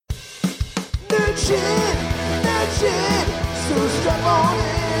So strap on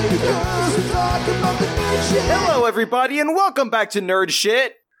in, because we're talking about the nerd shit. Hello, everybody, and welcome back to Nerd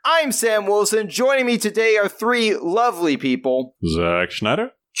Shit. I'm Sam Wilson. Joining me today are three lovely people. Zach Schneider.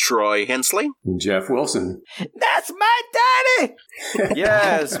 Troy Hensley. Jeff Wilson. That's my daddy!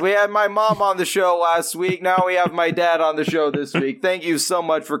 Yes, we had my mom on the show last week. Now we have my dad on the show this week. Thank you so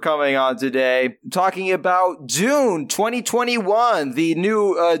much for coming on today. Talking about Dune 2021, the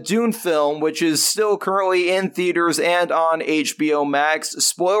new Dune film, which is still currently in theaters and on HBO Max.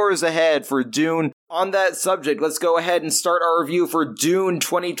 Spoilers ahead for Dune. On that subject, let's go ahead and start our review for Dune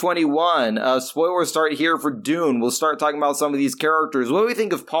 2021. Spoilers start here for Dune. We'll start talking about some of these characters. What do we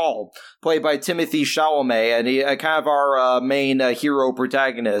think of Paul, played by Timothée Chalamet, and he kind of our main hero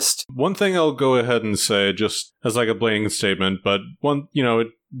protagonist? One thing I'll go ahead and say, just as like a blanket statement, but one, it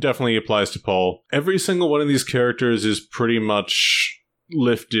definitely applies to Paul. Every single one of these characters is pretty much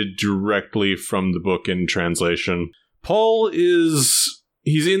lifted directly from the book in translation. Paul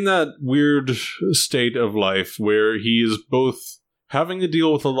he's in that weird state of life where he is both having to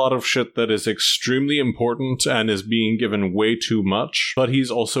deal with a lot of shit that is extremely important and is being given way too much, but he's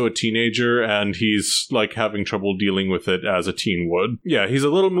also a teenager and he's like having trouble dealing with it as a teen would. Yeah, he's a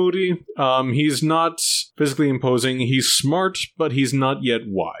little moody. He's not physically imposing. He's smart, but he's not yet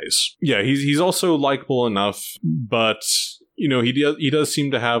wise. Yeah, he's also likable enough, but he does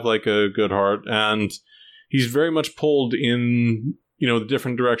seem to have like a good heart, and he's very much pulled in the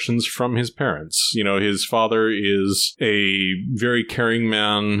different directions from his parents. His father is a very caring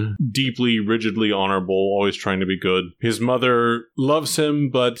man, deeply, rigidly honorable, always trying to be good. His mother loves him,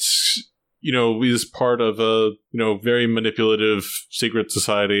 but, is part of a, very manipulative secret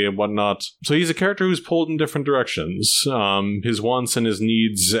society and whatnot. So he's a character who's pulled in different directions. His wants and his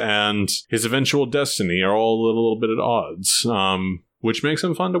needs and his eventual destiny are all a little bit at odds. Which makes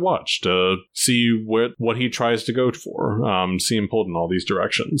him fun to watch, to see what he tries to go for, see him pulled in all these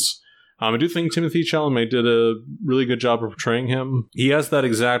directions. I do think Timothée Chalamet did a really good job of portraying him. He has that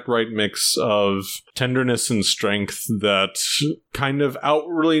exact right mix of tenderness and strength that kind of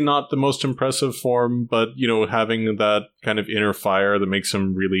outwardly not the most impressive form, but, having that kind of inner fire that makes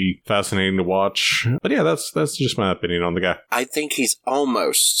him really fascinating to watch. But yeah, that's just my opinion on the guy. I think he's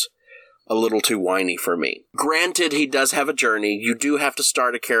almost a little too whiny for me. Granted, he does have a journey. You do have to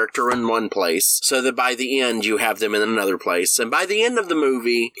start a character in one place so that by the end you have them in another place. And by the end of the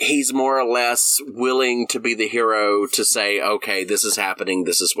movie, he's more or less willing to be the hero to say, okay, this is happening.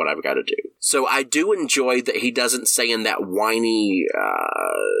 This is what I've got to do. So I do enjoy that he doesn't stay in that whiny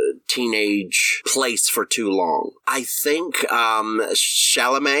teenage place for too long. I think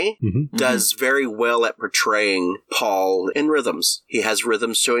Chalamet does very well at portraying Paul in rhythms. He has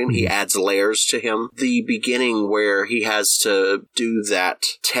rhythms to him. He adds layers to him. The beginning where he has to do that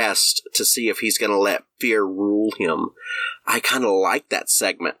test to see if he's going to let fear rule him, I kind of like that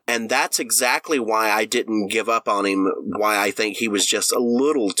segment. And that's exactly why I didn't give up on him, why I think he was just a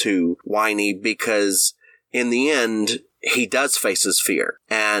little too whiny, because in the end, he does face his fear.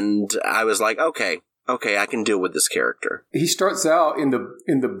 And I was like, okay, I can deal with this character. He starts out in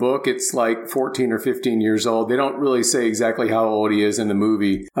the book, it's like 14 or 15 years old. They don't really say exactly how old he is in the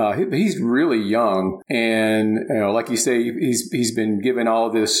movie. He's really young. And, like you say, he's been given all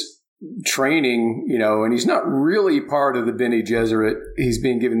this training, and he's not really part of the Bene Gesserit. He's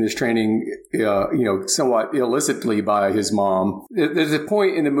being given this training, somewhat illicitly by his mom. There's a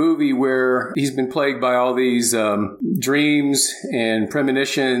point in the movie where he's been plagued by all these dreams and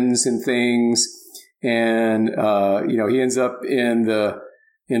premonitions and things. And, he ends up in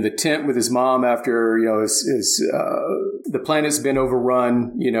the tent with his mom after, the planet's been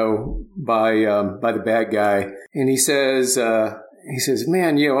overrun, by the bad guy. And he says,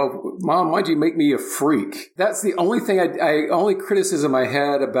 man, Mom, why'd you make me a freak? That's the only thing only criticism I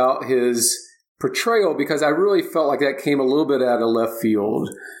had about his portrayal, because I really felt like that came a little bit out of left field.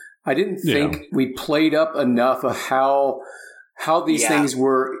 I didn't think we played up enough of how these things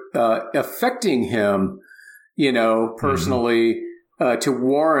were affecting him, personally, to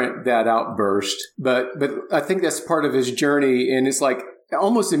warrant that outburst. But I think that's part of his journey. And it's like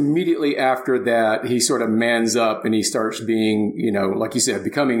almost immediately after that, he sort of mans up and he starts being, like you said,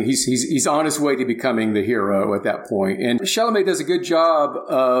 he's on his way to becoming the hero at that point. And Chalamet does a good job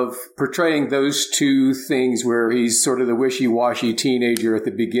of portraying those two things, where he's sort of the wishy-washy teenager at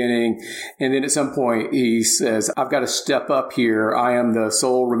the beginning. And then at some point he says, I've got to step up here. I am the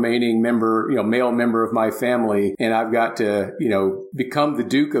sole remaining member, male member of my family. And I've got to, become the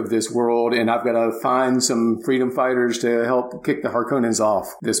Duke of this world. And I've got to find some freedom fighters to help kick the Harkonnens off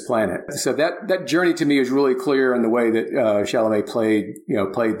this planet. So that journey to me is really clear in the way that Chalamet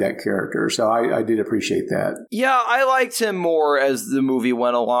played that character. So I did appreciate that. Yeah, I liked him more as the movie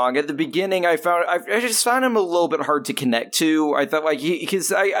went along. At the beginning, I just found him a little bit hard to connect to. I thought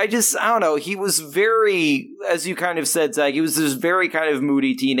because I don't know, he was very, as you kind of said, Zach, he was this very kind of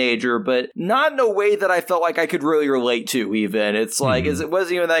moody teenager, but not in a way that I felt like I could really relate to even. It's like, it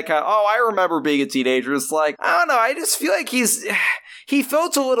wasn't even that kind of, I remember being a teenager. It's like, I don't know, I just feel like he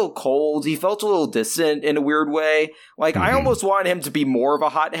felt a little cold. He felt a little distant in a weird way. Like, I almost wanted him to be more of a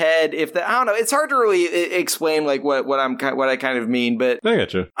hothead. I don't know. It's hard to really explain like what I kind of mean, but I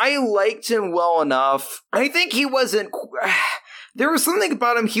get you. I liked him well enough. I think he wasn't. There was something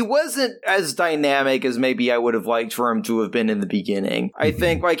about him. He wasn't as dynamic as maybe I would have liked for him to have been in the beginning. I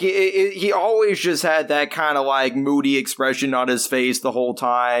think like he always just had that kind of like moody expression on his face the whole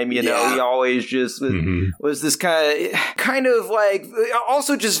time. You know, he always just was this kind of like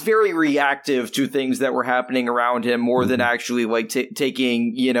also just very reactive to things that were happening around him more than actually like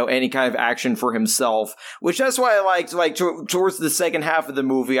taking, any kind of action for himself, which that's why I liked towards the second half of the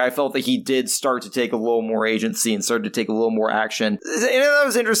movie. I felt that he did start to take a little more agency and started to take a little more action. And that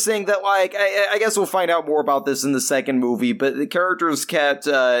was interesting that, like, I guess we'll find out more about this in the second movie, but the characters kept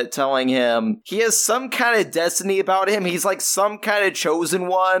telling him he has some kind of destiny about him. He's like some kind of chosen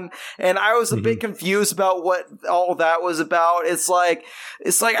one. And I was a bit confused about what all that was about. It's like,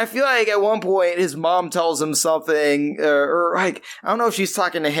 I feel like at one point his mom tells him something, or like, I don't know if she's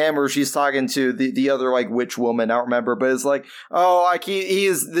talking to him or she's talking to the other, like, witch woman. I don't remember, but it's like, like he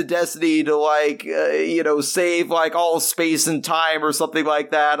is the destiny to, like, save, like, all space and time or something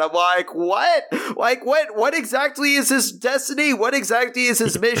like that. I'm like, what? Like, what exactly is his destiny? What exactly is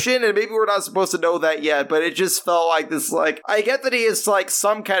his mission? And maybe we're not supposed to know that yet, but it just felt like this, like, I get that he has, like,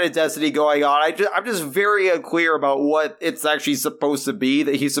 some kind of destiny going on. I'm just very unclear about what it's actually supposed to be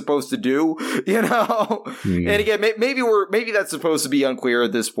that he's supposed to do, And again, maybe that's supposed to be unclear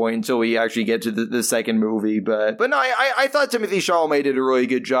at this point until we actually get to the second movie, but no, I thought Timothée Chalamet did a really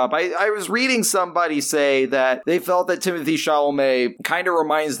good job. I was reading somebody say that they felt that Timothée Chalamet kind of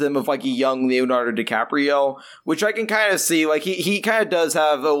reminds them of like a young Leonardo DiCaprio, which I can kind of see. Like he kind of does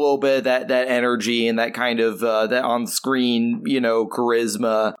have a little bit of that energy and that kind of that on-screen,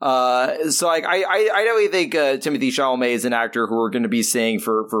 charisma. So like I definitely think Timothée Chalamet is an actor who we're going to be seeing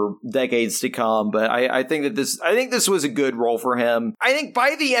for decades to come. But I think this was a good role for him. I think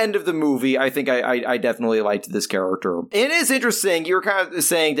by the end of the movie, I think I definitely liked this character. It is interesting. You were kind of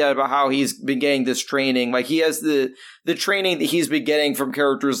saying that about how he's been getting this training. Like he has the training that he's been getting from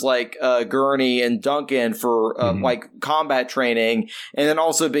characters like Gurney and Duncan for like combat training, and then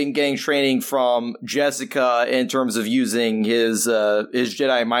also been getting training from Jessica in terms of using his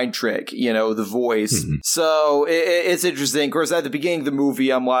Jedi mind trick, the voice. So it's interesting. Of course, at the beginning of the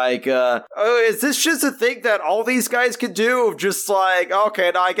movie, I'm like, is this just a thing that all these guys could do? Just like,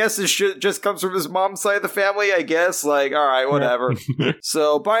 okay, no, I guess this shit just comes from his mom's side of the family, I guess. Like, all right, whatever.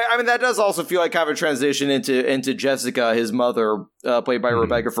 So, but I mean, that does also feel like kind of a transition into Jessica, his mother, played by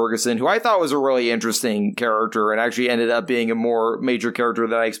Rebecca Ferguson, who I thought was a really interesting character and actually ended up being a more major character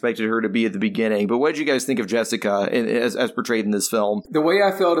than I expected her to be at the beginning. But what did you guys think of Jessica as portrayed in this film? The way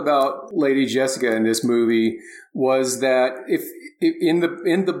I felt about Lady Jessica in this movie was that if in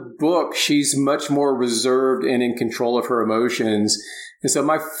the book, she's much more reserved and in control of her emotions. And so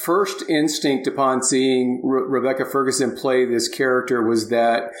my first instinct upon seeing Rebecca Ferguson play this character was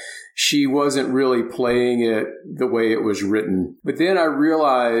that she wasn't really playing it the way it was written. But then I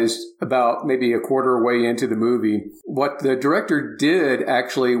realized about maybe a quarter way into the movie, what the director did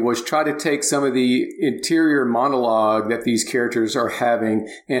actually was try to take some of the interior monologue that these characters are having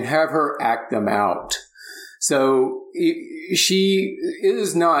and have her act them out. So she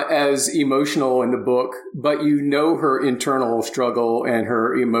is not as emotional in the book, but her internal struggle and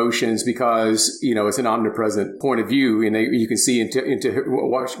her emotions because, it's an omnipresent point of view and you can see into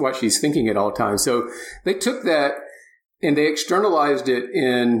what she's thinking at all times. So they took that and they externalized it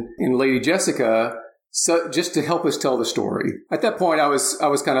in Lady Jessica. So just to help us tell the story. At that point, I was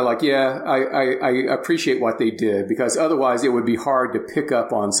kind of like, I appreciate what they did because otherwise it would be hard to pick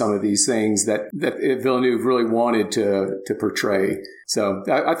up on some of these things that Villeneuve really wanted to portray. So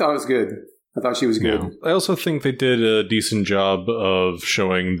I thought it was good. I thought she was good. Yeah. I also think they did a decent job of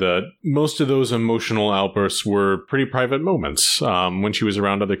showing that most of those emotional outbursts were pretty private moments. When she was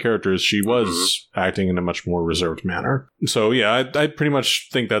around other characters, she was acting in a much more reserved manner. So yeah, I pretty much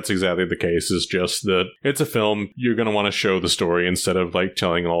think that's exactly the case. Is just that it's a film. You're going to want to show the story instead of like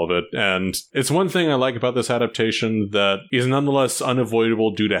telling all of it. And it's one thing I like about this adaptation that is nonetheless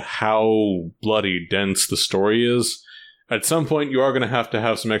unavoidable due to how bloody dense the story is. at some point you are going to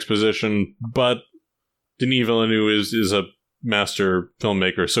have some exposition, but Denis Villeneuve is a master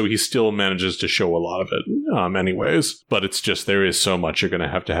filmmaker, so he still manages to show a lot of it anyways, but it's just there is so much you're going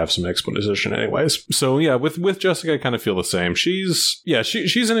to have some exposition anyways. So yeah, with Jessica I kind of feel the same. She's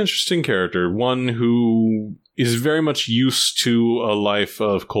an interesting character, one who is very much used to a life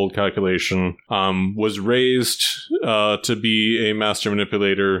of cold calculation, was raised to be a master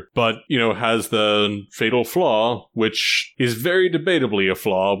manipulator, but, has the fatal flaw, which is very debatably a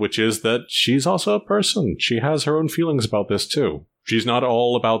flaw, which is that she's also a person. She has her own feelings about this too. She's not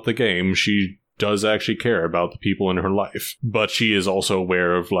all about the game. She does actually care about the people in her life, but she is also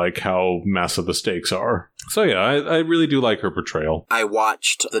aware of how massive the stakes are. So yeah, I really do like her portrayal. I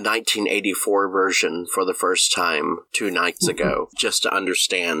watched the 1984 version for the first time 2 nights ago just to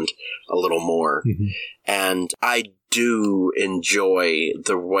understand a little more. And I do enjoy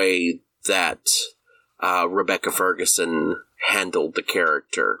the way that Rebecca Ferguson handled the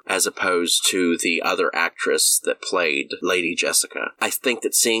character as opposed to the other actress that played Lady Jessica. I think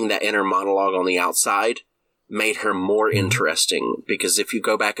that seeing that inner monologue on the outside made her more interesting, because if you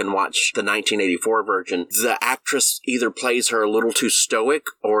go back and watch the 1984 version, the actress either plays her a little too stoic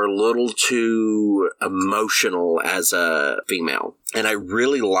or a little too emotional as a female. And I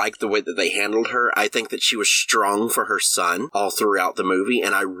really like the way that they handled her. I think that she was strong for her son all throughout the movie,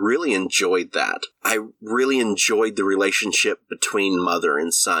 and I really enjoyed that. I really enjoyed the relationship between mother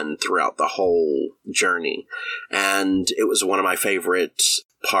and son throughout the whole journey. And it was one of my favorite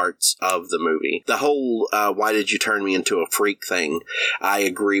parts of the movie. The whole why did you turn me into a freak thing, I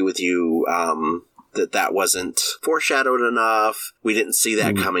agree with you that wasn't foreshadowed enough. We didn't see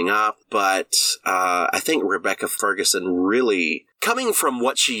that coming up, but I think Rebecca Ferguson really, coming from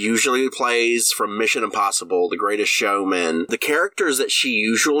what she usually plays from Mission Impossible, The Greatest Showman, the characters that she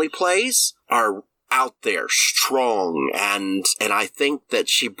usually plays are out there, strong, and I think that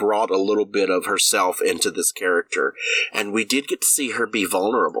she brought a little bit of herself into this character, and we did get to see her be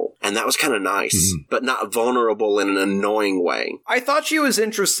vulnerable, and that was kind of nice, but not vulnerable in an annoying way. I thought she was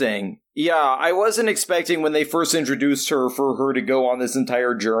interesting. Yeah, I wasn't expecting when they first introduced her for her to go on this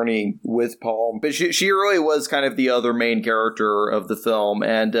entire journey with Paul, but she really was kind of the other main character of the film,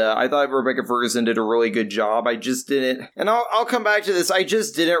 and I thought Rebecca Ferguson did a really good job. I just didn't, and I'll come back to this, I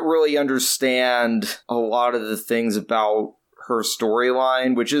just didn't really understand a lot of the things about her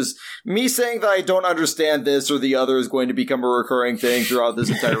storyline, which is me saying that I don't understand this or the other is going to become a recurring thing throughout this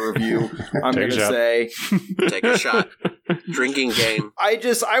entire review. I'm going to say, take a shot. Drinking game.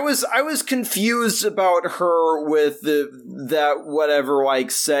 I was confused about her with that whatever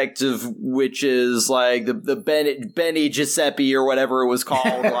sect of witches, the Benny Giuseppe or whatever it was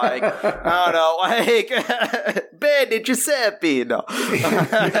called. I don't know, Benny Giuseppe. No,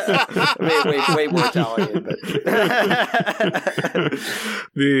 way more Italian, but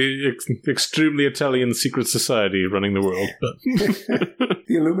the extremely Italian secret society running the world, but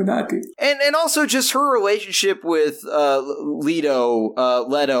the Illuminati, and also just her relationship with Leto,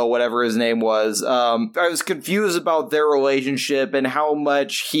 whatever his name was. I was confused about their relationship and how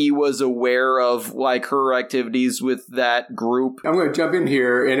much he was aware of her activities with that group. I'm going to jump in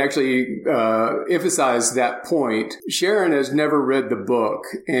here and actually emphasize that point. Sharon has never read the book,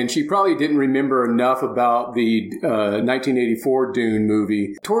 and she probably didn't remember enough about the 1984 Dune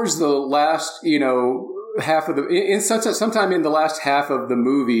movie. Towards the last, half of sometime in the last half of the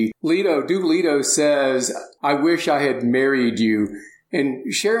movie, Duke Leto says, "I wish I had married you."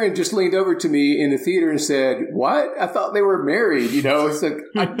 And Sharon just leaned over to me in the theater and said, "What? I thought they were married." It's like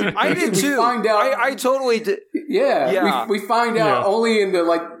I did too. Find out, I totally did. Yeah. We find out only in the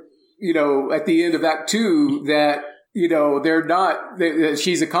at the end of Act 2 that they're not, that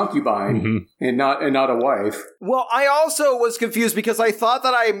she's a concubine and not a wife. Well, I also was confused because I thought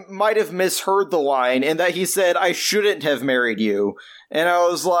that I might have misheard the line and that he said, "I shouldn't have married you." And I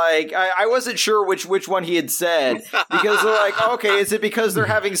was like, I wasn't sure which one he had said, because they're like, okay, is it because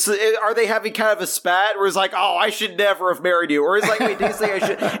are they having kind of a spat where it's like, "Oh, I should never have married you," or it's like, wait, did he say I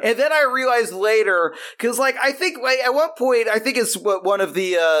should? And then I realized later, because I think at one point, I think it's one of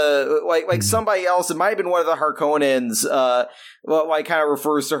the somebody else, it might have been one of the Harkonnens, kind of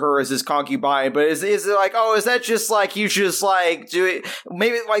refers to her as his concubine, but is it like, oh, is that just you just do it?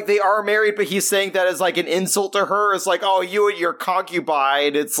 Maybe they are married, but he's saying that as an insult to her. It's like, oh, you and your concubine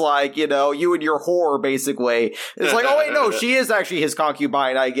concubine. It's like, you know, you and your whore, basically. It's like, oh wait, no, she is actually his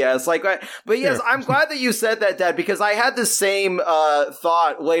concubine, I guess. Like, but yes, I'm glad that you said that, Dad, because I had the same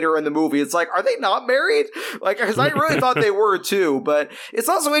thought later in the movie. It's like, are they not married? Like, because I really thought they were too. But it's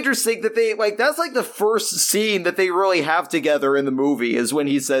also interesting that they, like, that's like the first scene that they really have together in the movie is when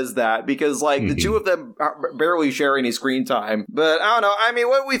he says that, because like the two of them are barely share any screen time. But I don't know. I mean,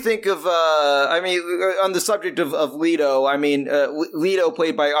 what do we think of? On the subject of Leto, I mean, Leto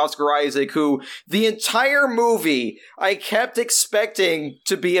played by Oscar Isaac, who the entire movie I kept expecting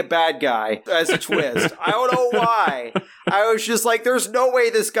to be a bad guy as a twist. I don't know why. I was just like, there's no way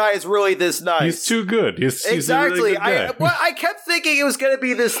this guy is really this nice. He's too good. He's exactly. A really good guy. I kept thinking it was going to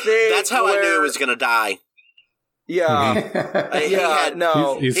be this thing. That's how I knew he was going to die. Yeah.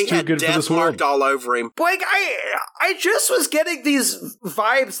 He's too good for this world. Marked all over him. Like, I just was getting these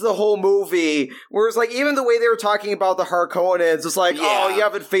vibes the whole movie, where it's like, even the way they were talking about the Harkonnens, it's like, oh, you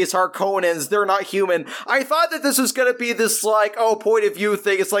haven't faced Harkonnens, they're not human. I thought that this was gonna be this, like, point of view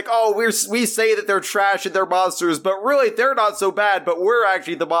thing. It's like, oh, we say that they're trash and they're monsters, but really, they're not so bad, but we're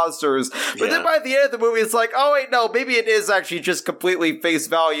actually the monsters. But then by the end of the movie, it's like, oh, wait, no, maybe it is actually just completely face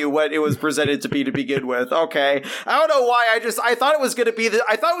value what it was presented to be to begin with. Okay. I don't know why. I thought it was going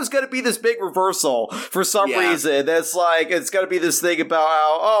to be this big reversal for some reason. It's like, it's going to be this thing about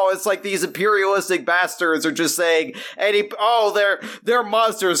how, it's like these imperialistic bastards are just saying, they're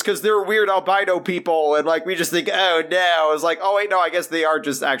monsters because they're weird albino people. And like, we just think, oh no. It's like, oh wait, no, I guess they are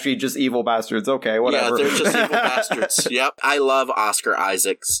just evil bastards. Okay, whatever. Yeah, they're just evil bastards. Yep. I love Oscar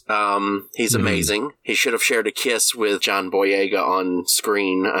Isaacs. He's amazing. He should have shared a kiss with John Boyega on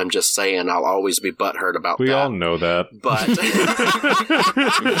screen. I'm just saying, I'll always be butthurt about that. We all know that.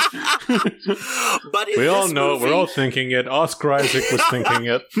 But we all know it. We're all thinking it. Oscar Isaac was thinking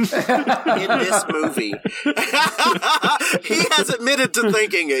it. In this movie. He has admitted to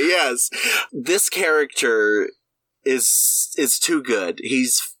thinking it, yes. This character is too good.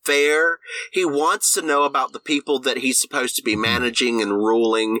 He's fair. He wants to know about the people that he's supposed to be managing and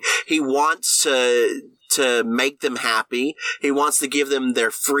ruling. He wants to make them happy. He wants to give them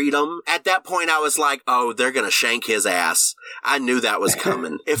their freedom. At that point, I was like, oh, they're going to shank his ass. I knew that was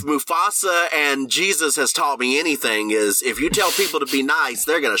coming. If Mufasa and Jesus has taught me anything, is if you tell people to be nice,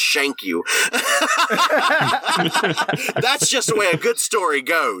 they're going to shank you. That's just the way a good story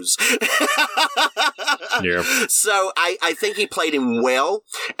goes. Yeah. So I think he played him well.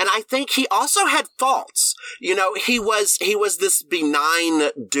 And I think he also had faults. You know, he was this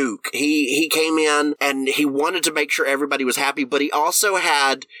benign duke. He came in and he wanted to make sure everybody was happy, but he also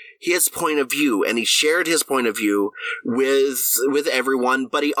had his point of view, and he shared his point of view with everyone,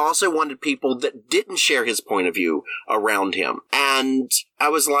 but he also wanted people that didn't share his point of view around him. And I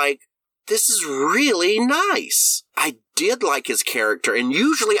was like, this is really nice. I did like his character, and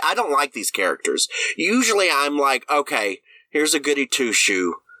usually I don't like these characters. Usually I'm like, okay, here's a goody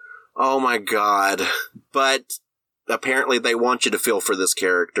two-shoe. Oh my god. But apparently they want you to feel for this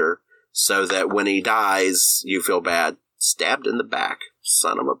character so that when he dies, you feel bad. Stabbed in the back.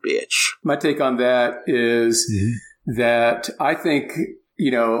 Son of a bitch. My take on that is that I think,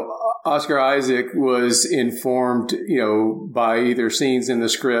 Oscar Isaac was informed, by either scenes in the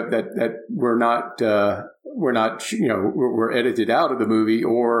script that were edited out of the movie,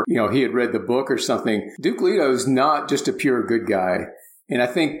 or, he had read the book or something. Duke Leto's not just a pure good guy. And I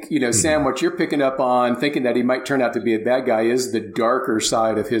think, Sam, what you're picking up on, thinking that he might turn out to be a bad guy, is the darker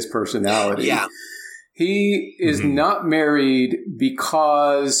side of his personality. Yeah. He is not married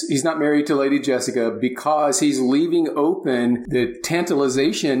because he's not married to Lady Jessica, because he's leaving open the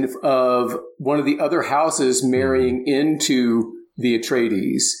tantalization of one of the other houses marrying into the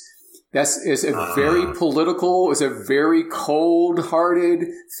Atreides. It's a very political, it's a very cold-hearted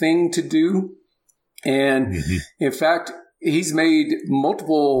thing to do. And in fact, he's made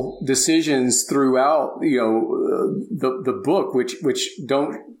multiple decisions throughout, the book, which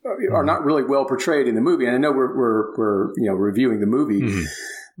are not really well portrayed in the movie. And I know we're reviewing the movie,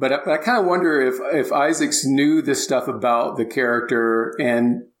 but I kind of wonder if Isaacs knew this stuff about the character,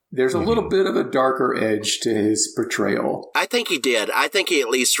 and there's a little bit of a darker edge to his portrayal. I think he did. I think he at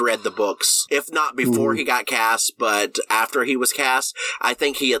least read the books. If not before he got cast, but after he was cast, I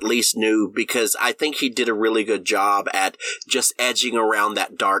think he at least knew, because I think he did a really good job at just edging around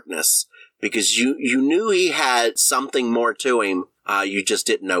that darkness. Because you knew he had something more to him. You just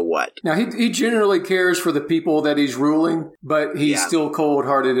didn't know what. Now, he generally cares for the people that he's ruling, but he's still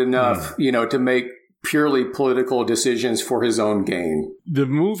cold-hearted enough, to make purely political decisions for his own gain. The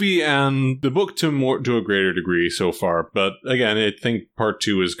movie and the book to a greater degree so far, but again, I think part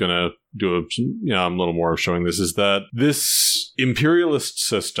 2 is going to do a little more of showing this, is that this imperialist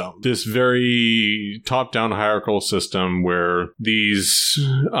system, this very top-down hierarchical system where these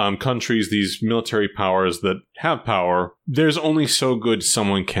countries, these military powers that have power, there's only so good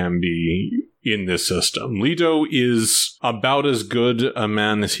someone can be in this system. Leto is about as good a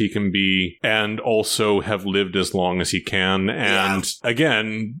man as he can be and also have lived as long as he can. And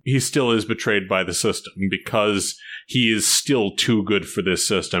again, he still is betrayed by the system because he is still too good for this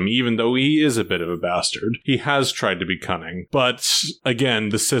system, even though he is a bit of a bastard. He has tried to be cunning. But again,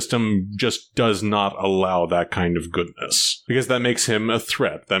 the system just does not allow that kind of goodness because that makes him a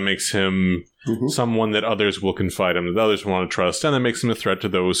threat. That makes him someone that others will confide in, that others want to trust, and that makes him a threat to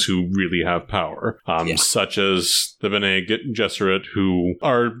those who really have power, such as the Bene Gesserit, who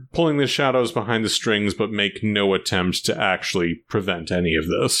are pulling the shadows behind the strings but make no attempt to actually prevent any of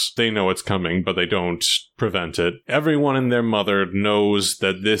this. They know it's coming, but they don't prevent it. Everyone and their mother knows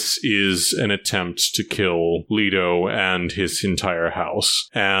that this is an attempt to kill Leto and his entire house.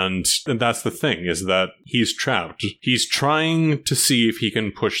 And that's the thing, is that he's trapped. He's trying to see if he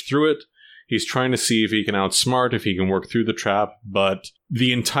can push through it. He's trying to see if he can outsmart, if he can work through the trap, but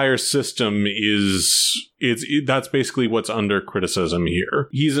the entire system that's basically what's under criticism here.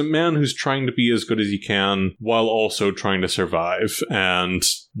 He's a man who's trying to be as good as he can while also trying to survive, and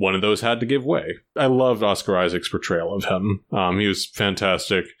one of those had to give way. I loved Oscar Isaac's portrayal of him. He was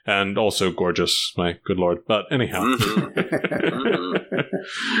fantastic and also gorgeous, my good lord. But anyhow.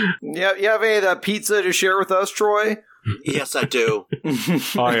 Yeah, you have any of that pizza to share with us, Troy? Yes, I do.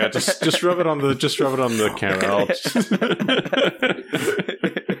 Oh yeah, just rub it on the camera.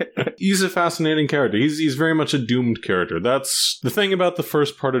 He's a fascinating character. He's very much a doomed character. That's the thing about the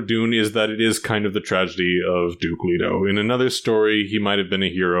first part of Dune, is that it is kind of the tragedy of Duke Leto. In another story, he might have been a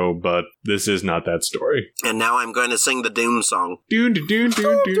hero, but this is not that story. And now I'm going to sing the Dune song. Dune, Dune, Dune,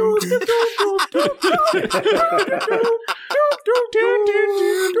 Dune, Dune.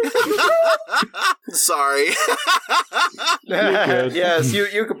 Sorry. Yes,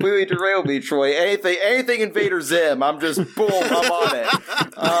 you completely derailed me, Troy. Anything Invader Zim, I'm just boom, I'm on it.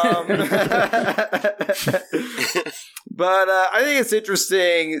 But I think it's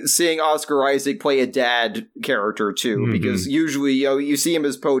interesting seeing Oscar Isaac play a dad character too, because usually you see him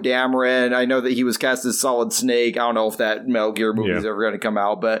as Poe Dameron. I know that he was cast as Solid Snake. I don't know if that Metal Gear movie is ever going to come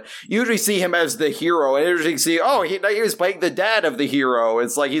out, but you usually see him as the hero. And interesting to see, he was playing the dad of the hero.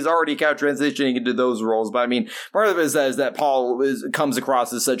 It's like he's already kind of transitioning into those roles. But I mean, part of it is that Paul comes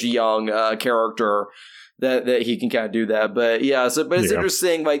across as such a young character that he can kind of do that. But yeah, it's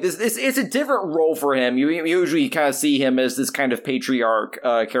interesting. Like this, it's a different role for him. You usually kind of see him as this kind of patriarch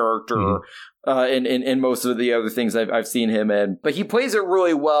character. In most of the other things I've seen him in. But he plays it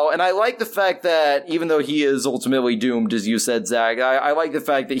really well, and I like the fact that even though he is ultimately doomed, as you said, Zach, I like the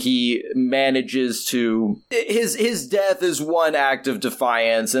fact that he manages to... His death is one act of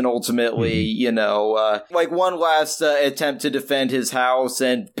defiance, and ultimately, like one last attempt to defend his house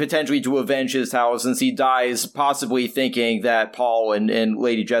and potentially to avenge his house, since he dies possibly thinking that Paul and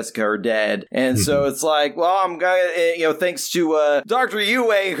Lady Jessica are dead. And so it's like, well, I'm gonna, thanks to Dr.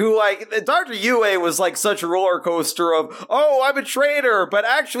 Yue, who, Dr. Yue was like such a roller coaster of, I'm a traitor, but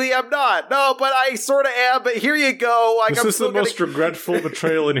actually I'm not. No, but I sort of am, but here you go. Like, this is the most regretful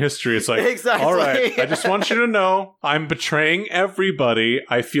betrayal in history. It's like, exactly. All right, I just want you to know I'm betraying everybody.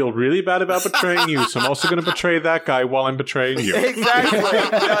 I feel really bad about betraying you, so I'm also going to betray that guy while I'm betraying you. Exactly.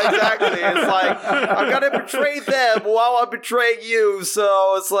 Exactly. It's like, I'm going to betray them while I'm betraying you.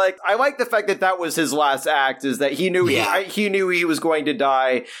 So it's like, I like the fact that was his last act, is that he knew he knew he was going to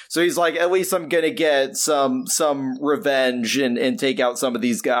die. So he's like, at least I'm gonna get some revenge and take out some of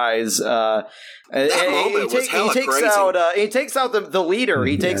these guys. He takes out the leader.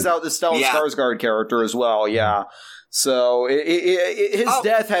 He takes out the Stellan Skarsgård character as well. Yeah. So his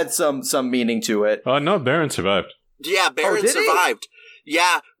death had some meaning to it. No, Baron survived. Yeah, Baron survived.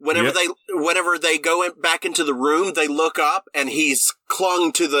 Yeah, whenever they go back into the room, they look up and he's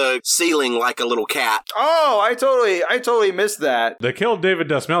clung to the ceiling like a little cat. Oh, I totally missed that. They killed David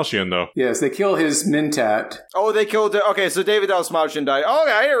Dastmalchian, though. Yes, they kill his Mentat. Oh, they killed... Okay, so David Dastmalchian died. Oh,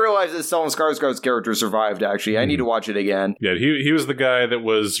 I didn't realize that Stellan Skarsgård's character survived, actually. I need to watch it again. Yeah, he was the guy that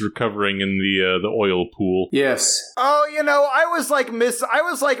was recovering in the oil pool. Yes. Oh, I was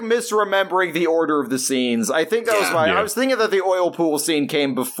misremembering the order of the scenes. I think that was I was thinking that the oil pool scene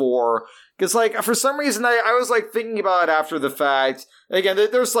came before... Because, for some reason, I was, thinking about it after the fact, Again,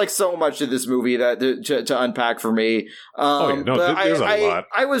 there's like so much to this movie that to unpack for me. There's a lot.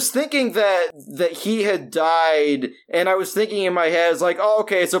 I was thinking that he had died, and I was thinking in my head, it's like, oh,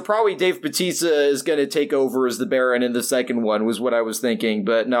 okay, so probably Dave Bautista is going to take over as the Baron in the second one, was what I was thinking,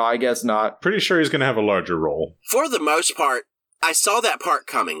 but no, I guess not. Pretty sure he's going to have a larger role. For the most part, I saw that part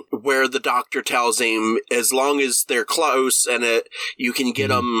coming where the doctor tells him as long as they're close and you can get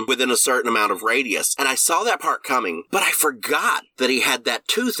them within a certain amount of radius. And I saw that part coming, but I forgot that he had that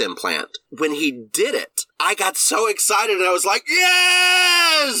tooth implant. When he did it, I got so excited and I was like,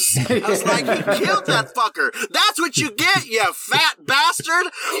 yes! I was like, he killed that fucker. That's what you get, you fat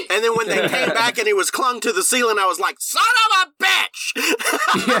bastard. And then when they came back and he was clung to the ceiling, I was like, son of a bitch!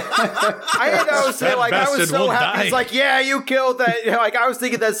 I was saying, like, I was so happy. It's like, yeah, you killed that. Like, I was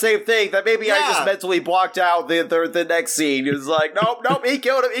thinking that same thing, that maybe I just mentally blocked out the next scene. It was like, nope, he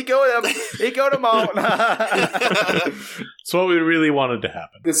killed him. He killed him all. It's what we really wanted to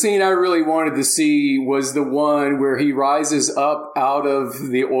happen. The scene I really wanted to see was the one where he rises up out of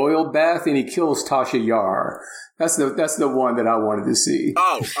the oil bath and he kills Tasha Yar. That's the one that I wanted to see.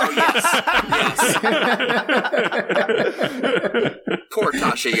 Oh yes. Poor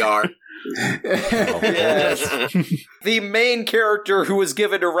Tasha Yar. Yes. The main character who was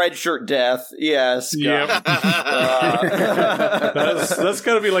given a red shirt death. Yes. Yep. That's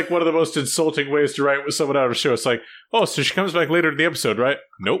got to be like one of the most insulting ways to write with someone out of a show. It's like, oh, so she comes back later in the episode, right?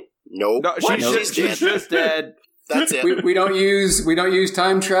 Nope. No, she's just dead. That's it. We don't use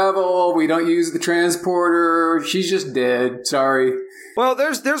time travel. We don't use the transporter. She's just dead. Sorry. Well,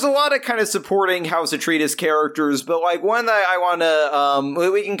 there's a lot of kind of supporting House Atreides characters, but like one that I want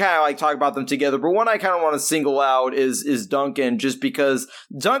to we can kind of like talk about them together. But one I kind of want to single out is Duncan, just because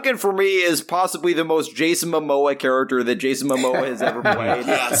Duncan for me is possibly the most Jason Momoa character that Jason Momoa has ever played.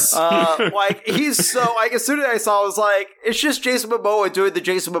 Yes, like he's so like as soon as I saw, it, I was like, it's just Jason Momoa doing the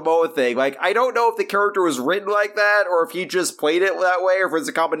Jason Momoa thing. Like I don't know if the character was written like that or if he just played it that way, or if it's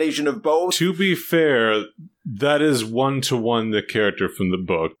a combination of both. To be fair, that is one-to-one the character from the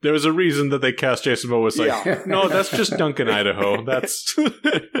book. There was a reason that they cast Jason Momoa. It's like, no, that's just Duncan, Idaho. That's my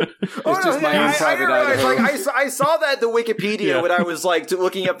own private Idaho. Like, I saw that in the Wikipedia when I was like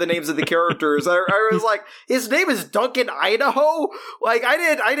looking up the names of the characters. I was like, his name is Duncan, Idaho. Like I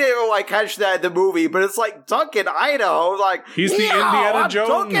didn't like catch that in the movie, but it's like Duncan, Idaho. Like he's the Indiana Jones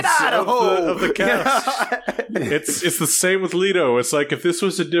Duncan, Idaho. of the cast. It's the same with Leto. It's like if this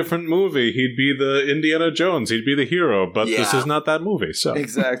was a different movie, he'd be the Indiana Jones. He'd be the hero, but this is not that movie. So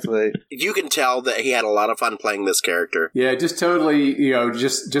exactly, you can tell that he had a lot of fun playing this character. Yeah, just totally,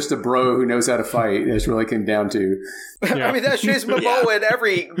 just a bro who knows how to fight. That's really came down to. Yeah. I mean, that's Jason Momoa in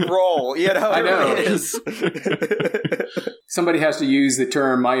every role. I know. It is. Somebody has to use the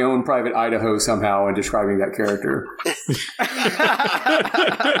term "my own private Idaho" somehow in describing that character.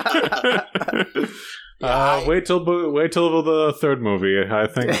 Wait till the third movie. I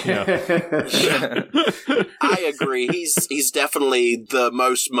think. Yeah. I agree. He's definitely the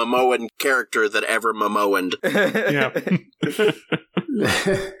most Momoan character that ever Momoaned. Yeah.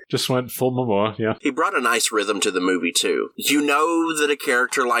 Just went full Momoa. Yeah. He brought a nice rhythm to the movie too. You know that a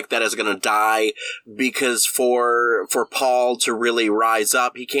character like that is going to die because for Paul to really rise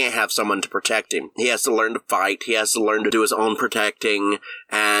up, he can't have someone to protect him. He has to learn to fight. He has to learn to do his own protecting,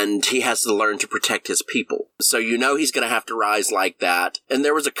 and he has to learn to protect his people. So you know he's going to have to rise like that. And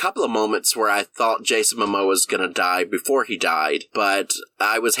there was a couple of moments where I thought Jason Momoa was going to die before he died, but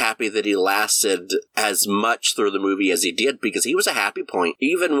I was happy that he lasted as much through the movie as he did, because he was a happy point.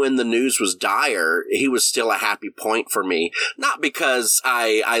 Even when the news was dire, he was still a happy point for me. Not because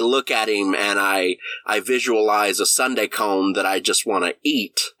I look at him and I visualize a sundae cone that I just want to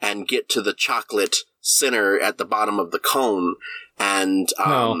eat and get to the chocolate center at the bottom of the cone. And,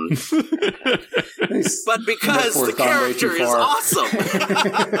 but because the character is awesome.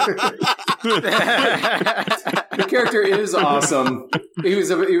 The character is awesome. He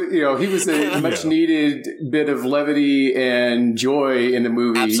was a much needed bit of levity and joy in the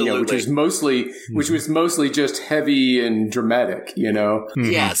movie, which was mostly just heavy and dramatic,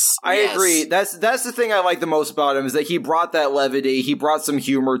 Yes. I agree. That's the thing I like the most about him, is that he brought that levity, he brought some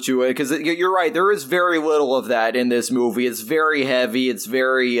humor to it, because you're right, there is very little of that in this movie. It's very heavy, it's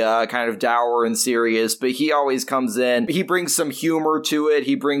very kind of dour and serious, but he always comes in, he brings some humor to it,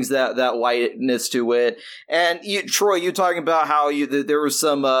 he brings that lightness to it. And Troy, you talking about how there were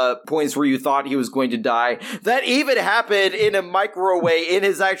some points where you thought he was going to die. That even happened in a micro way in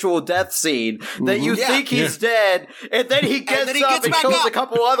his actual death scene. That you think he's dead, and then he gets up and kills a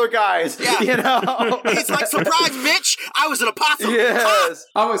couple other guys. Yeah. You know, he's like, "Surprise, bitch! I was an opossum." Yes,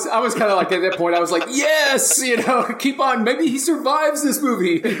 I was kind of like at that point. I was like, "Yes, you know, keep on. Maybe he survives this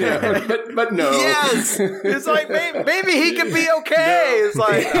movie." You know, but no. Yes, it's like maybe he could be okay. No. It's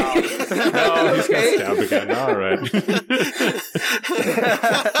like no, he's okay. Stabbed again. All right.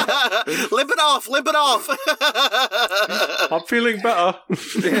 Limp it off. I'm feeling better.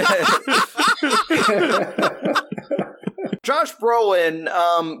 Josh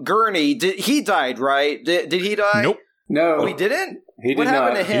Brolin, Gurney, he died, right? Did he die? Nope. No. Oh, he didn't? He did what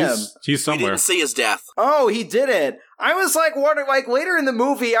happened not. to him? He's somewhere. We didn't see his death. Oh, he didn't. I was like wondering, like later in the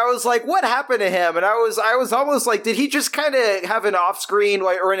movie, I was like, what happened to him? And I was almost like, did he just kind of have an off-screen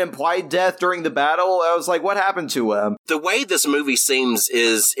or an implied death during the battle? I was like, what happened to him? The way this movie seems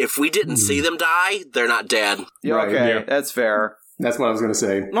is, if we didn't see them die, they're not dead. Yeah, Right. okay, Yeah. that's fair. That's what I was going to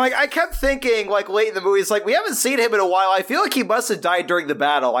say. Like, I kept thinking, like, late in the movie, it's like, we haven't seen him in a while. I feel like he must have died during the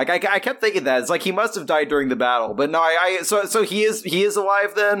battle. Like, I kept thinking that. It's like, he must have died during the battle. But no, so he is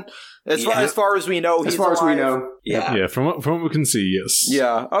alive then? As far as we know, he's alive. As far as we know. Yeah, from what we can see, yes.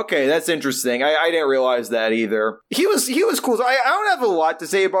 Yeah, okay, that's interesting. I didn't realize that either. He was cool. So I don't have a lot to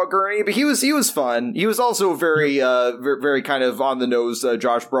say about Gurney, but he was fun. He was also very very kind of on the nose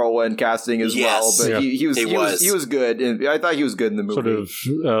Josh Brolin casting as well. But he was good. And I thought he was good in the movie.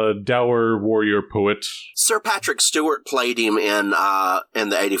 Sort of dour warrior poet. Sir Patrick Stewart played him in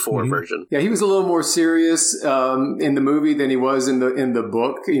the '84 version. Yeah, he was a little more serious in the movie than he was in the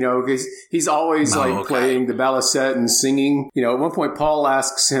book. You know, because he's always playing the balisette and singing. You know, at one point Paul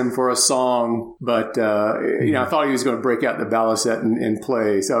asks him for a song, but you know, I thought he was going to break out the balisette and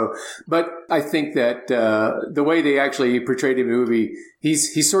play. So, but I think that the way they actually portrayed him in the movie, he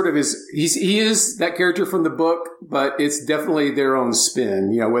is that character from the book, but it's definitely their own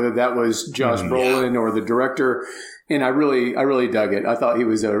spin. You know, whether that was Josh Brolin or the director. And I really dug it. I thought he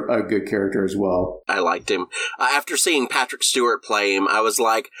was a good character as well. I liked him. After seeing Patrick Stewart play him, I was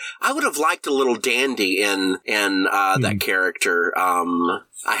like, I would have liked a little dandy in that character.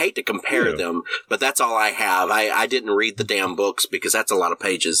 I hate to compare them, but that's all I have. I didn't read the damn books because that's a lot of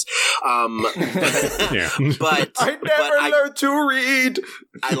pages. But I never learned to read.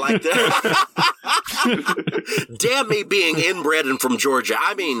 I like that. Damn me being inbred and from Georgia.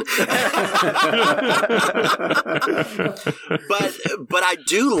 I mean, but I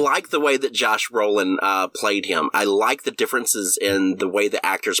do like the way that Josh Brolin played him. I like the differences in the way the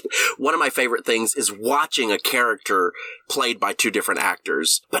actors. One of my favorite things is watching a character played by two different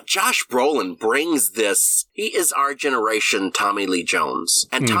actors. But Josh Brolin brings this. He is our generation Tommy Lee Jones.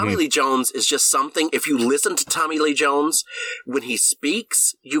 And Tommy Lee Jones is just something, if you listen to Tommy Lee Jones, when he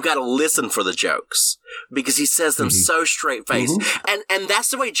speaks, you gotta listen for the jokes. Because he says them so straight-faced. And that's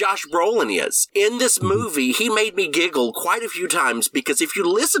the way Josh Brolin is. In this movie, he made me giggle quite a few times because if you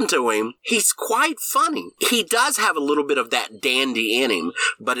listen to him, he's quite funny. He does have a little bit of that dandy in him,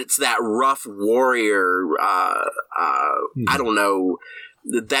 but it's that rough warrior, I don't know,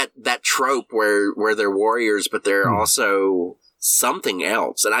 that trope where they're warriors, but they're also something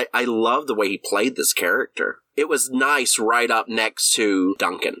else. And I love the way he played this character. It was nice right up next to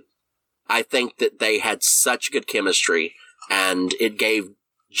Duncan. I think that they had such good chemistry, and it gave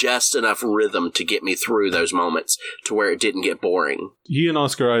just enough rhythm to get me through those moments to where it didn't get boring. He and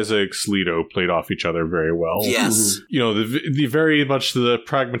Oscar Isaac's Leto played off each other very well. Yes. You know, the very much the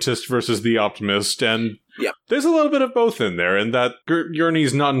pragmatist versus the optimist, and Yep. There's a little bit of both in there, and that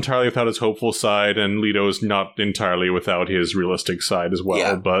Gurney's not entirely without his hopeful side, and Leto's not entirely without his realistic side as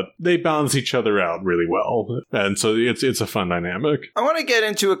well, but they balance each other out really well, and so it's a fun dynamic. I want to get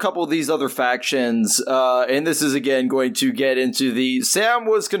into a couple of these other factions, and this is again going to get into the Sam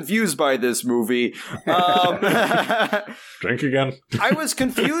was confused by this movie. Drink again. I was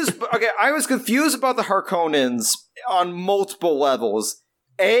confused. Okay, I was confused about the Harkonnens on multiple levels.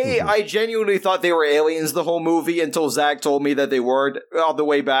 I genuinely thought they were aliens the whole movie until Zach told me that they weren't on the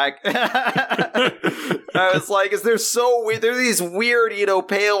way back. I was like, they're so weird. They're these weird,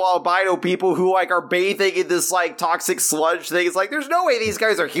 pale albino people who are bathing in this toxic sludge thing. It's like, there's no way these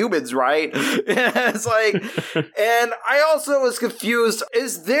guys are humans, right? It's like, and I also was confused.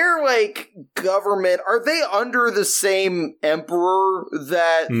 Is there government? Are they under the same emperor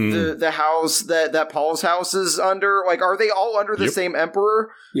that the house that Paul's house is under? Are they all under the same emperor?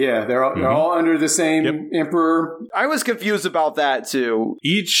 Yeah, they're all under the same emperor. I was confused about that too.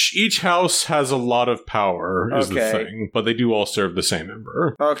 Each house has a lot of power, is the thing, but they do all serve the same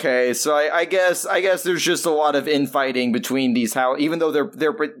emperor. Okay, so I guess there's just a lot of infighting between these houses, even though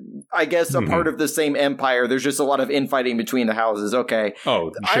they're I guess a part of the same empire. There's just a lot of infighting between the houses. Okay.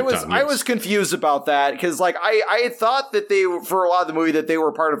 Oh, I was confused about that because like I thought that they for a lot of the movie that they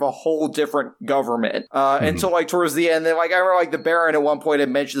were part of a whole different government until like towards the end. Then like I remember like the Baron at one point had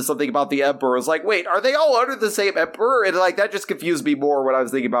mentioned something about the emperor. I was like, wait, are they all under the same emperor? And like that just confused me more when I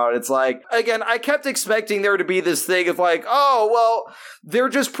was thinking about it. It's like, again, I kept expecting there to be this thing of like, oh well, they're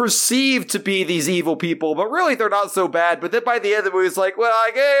just perceived to be these evil people, but really they're not so bad. But then by the end of the movie, it's like, well,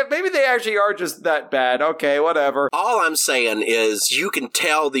 like, maybe they actually are just that bad. Okay, whatever. All I'm saying is you can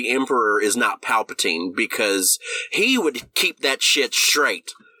tell the emperor is not Palpatine because he would keep that shit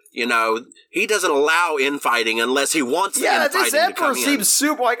straight. You know, he doesn't allow infighting unless he wants the infighting to come in. Yeah, this emperor seems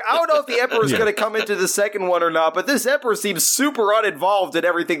super, like, I don't know if the emperor's going to come into the second one or not, but this emperor seems super uninvolved in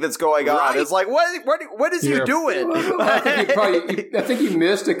everything that's going on. It's like, what is he doing? I think you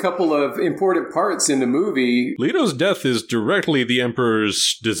missed a couple of important parts in the movie. Leto's death is directly the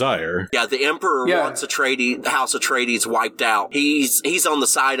emperor's desire. Yeah, the emperor wants the House Atreides wiped out. He's on the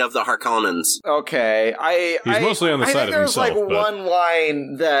side of the Harkonnens. Okay, he's mostly on the side of himself. There's like one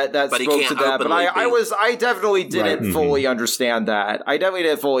line that spoke to that, but I definitely didn't fully understand that. I definitely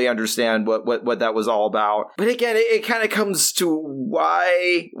didn't fully understand what that was all about. But again, it kind of comes to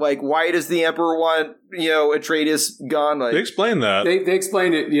why does the Emperor want, Atreides gone? Like, they explain that. They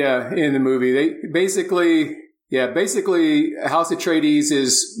explain it, in the movie. They basically House Atreides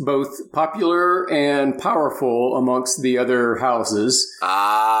is both popular and powerful amongst the other houses.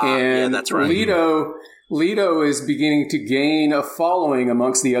 And that's right. Leto is beginning to gain a following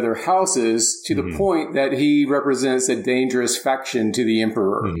amongst the other houses to the point that he represents a dangerous faction to the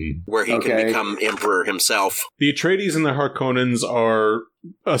Emperor. Where he can become Emperor himself. The Atreides and the Harkonnens are,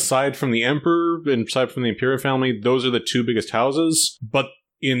 aside from the Emperor and aside from the Imperial family, those are the two biggest houses. But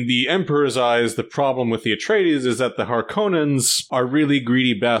in the Emperor's eyes, the problem with the Atreides is that the Harkonnens are really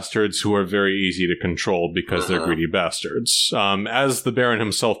greedy bastards who are very easy to control because they're greedy bastards. As the Baron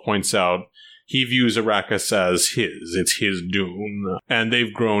himself points out, he views Arrakis as it's his Dune. And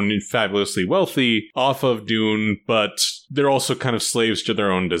they've grown fabulously wealthy off of Dune, but they're also kind of slaves to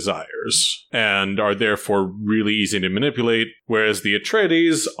their own desires, and are therefore really easy to manipulate, whereas the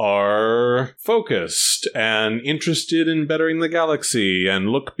Atreides are focused and interested in bettering the galaxy and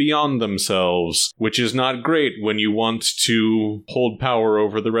look beyond themselves, which is not great when you want to hold power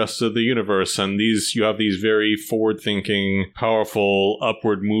over the rest of the universe, and you have these very forward-thinking, powerful,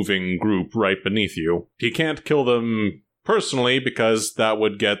 upward-moving group right beneath you. He can't kill them personally, because that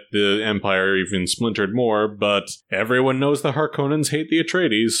would get the Empire even splintered more, but everyone knows the Harkonnens hate the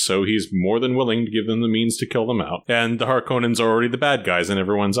Atreides, so he's more than willing to give them the means to kill them out. And the Harkonnens are already the bad guys in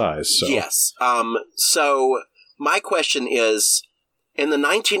everyone's eyes, so. Yes. So, my question is, in the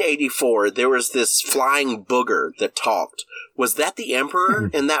 1984, there was this flying booger that talked. Was that the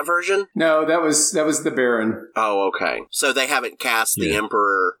Emperor in that version? No, that was the Baron. Oh, okay. So they haven't cast the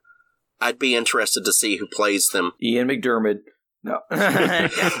Emperor. I'd be interested to see who plays them. Ian McDiarmid. No. Hey,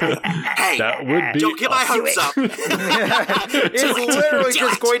 that would be don't get my hopes up. It's literally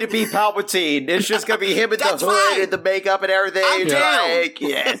just going to be Palpatine. It's just going to be him in the hood and the makeup and everything. I'm down.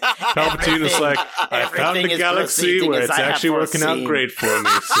 Yes. Palpatine is like, I found a galaxy where it's actually working out great for me.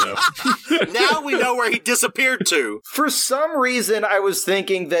 So now we know where he disappeared to. For some reason, I was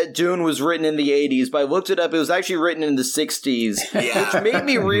thinking that Dune was written in the 80s, but I looked it up. It was actually written in the 60s, which made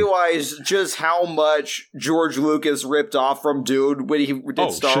me realize just how much George Lucas ripped off from Dune when he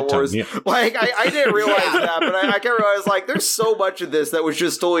did Star Wars. Like, I didn't realize that, but I can't realize, like, there's so much of this that was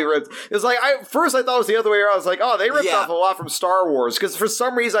just totally ripped. It's like, first I thought it was the other way around. I was like, oh, they ripped off a lot from Star Wars, because for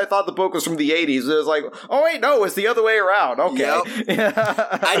some reason I thought the book was from the 80s. It was like, oh wait, no, it's the other way around. Okay. Yep.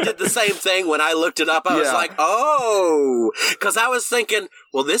 I did the same thing when I looked it up. I was like, oh, because I was thinking,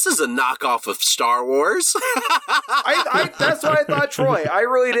 well, this is a knockoff of Star Wars. That's what I thought, Troy. I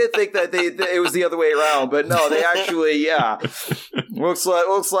really did think that it was the other way around, but no, they actually, looks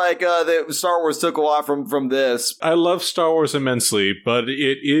like the Star Wars took a lot from this. I love Star Wars immensely, but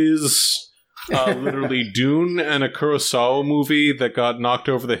it is literally Dune and a Kurosawa movie that got knocked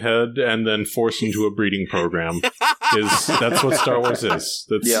over the head and then forced into a breeding program. That's what Star Wars is.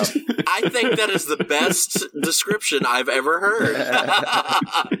 I think that is the best description I've ever heard.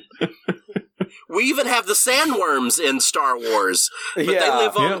 We even have the sandworms in Star Wars, but they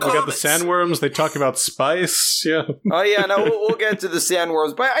live on comets. We got the sandworms. They talk about spice. Yeah. Oh yeah, no, we'll get to the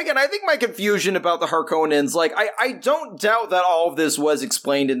sandworms. But again, I think my confusion about the Harkonnens, like, I don't doubt that all of this was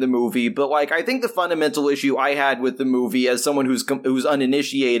explained in the movie, but like, I think the fundamental issue I had with the movie, as someone who's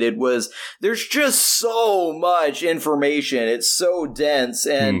uninitiated, was there's just so much information. It's so dense,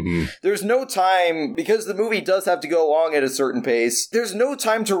 and there's no time, because the movie does have to go along at a certain pace. There's no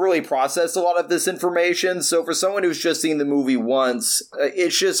time to really process a lot of this information. So for someone who's just seen the movie once,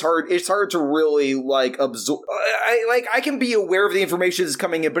 it's just hard. It's hard to really like absorb. I can be aware of the information that's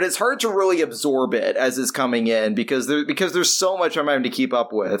coming in, but it's hard to really absorb it as it's coming in because there's so much I'm having to keep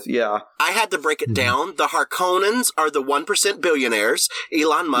up with. Yeah, I had to break it down. The Harkonnens are the 1% billionaires,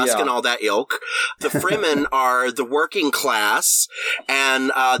 Elon Musk and all that ilk. The Fremen are the working class,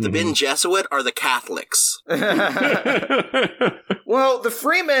 and the Bene Gesserit are the Catholics. Well, the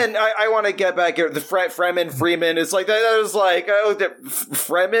Freeman, I want to get back here. The Freeman. It's like that was like, oh,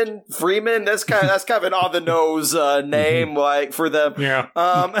 Freeman. That's kind of an on the nose name, like, for them. Yeah.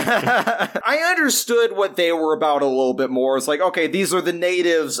 I understood what they were about a little bit more. It's like, okay, these are the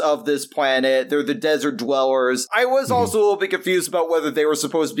natives of this planet. They're the desert dwellers. I was also a little bit confused about whether they were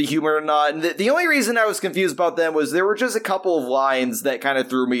supposed to be human or not. And the only reason I was confused about them was there were just a couple of lines that kind of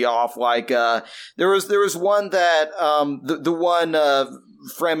threw me off. Like, there was one that the one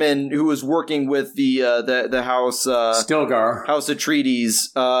Fremen who was working with the house Stilgar. House Atreides,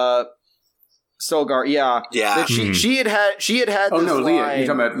 Stilgar, yeah. That she had Oh this no, line, Leah. You're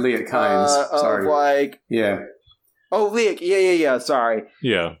talking about Leah Kynes. Sorry. Of like, yeah. Oh, Leak. Yeah. Sorry.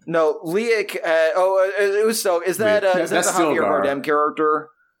 Yeah. No, Leak. It was so. Is that the Javier Bardem character?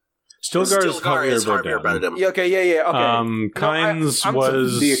 Stilgar is Javier Bardem. Yeah, okay. Kynes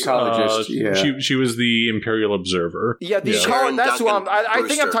was the ecologist. She was the Imperial Observer. Yeah, the ecologist. That's who I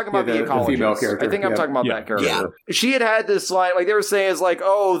think I'm talking about. The ecologist. The female character. I think I'm talking about that character. Yeah. She had this line, like they were saying, is like,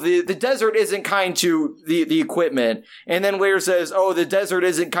 oh, the desert isn't kind to the equipment, and then later says, oh, the desert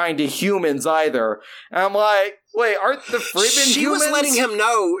isn't kind to humans either. And I'm like, wait, aren't the Freeman humans? She was letting him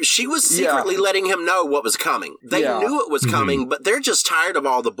know. She was secretly letting him know what was coming. They knew it was coming, but they're just tired of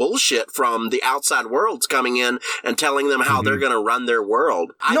all the bullshit from the outside worlds coming in and telling them how they're going to run their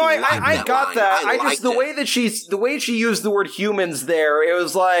world. I got that. The way she used the word humans there, it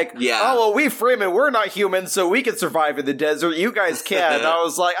was like, oh, well, we Freeman, we're not humans, so we can survive in the desert. You guys can't. And I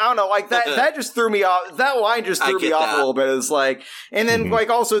was like, I don't know, like that just threw me off. That line just threw me off a little bit. It's like, and then like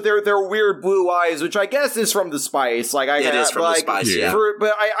also their weird blue eyes, which I guess is from the spice. Like it is from the spice, yeah.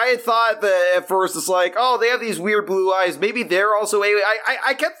 But I thought that at first it's like, oh, they have these weird blue eyes. Maybe they're also alien.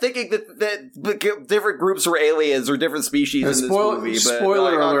 I kept thinking that different groups were aliens or different species in this movie. But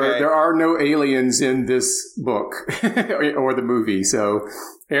spoiler alert, there are no aliens in this book or the movie, so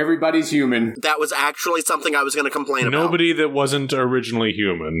everybody's human. That was actually something I was going to complain about. Nobody that wasn't originally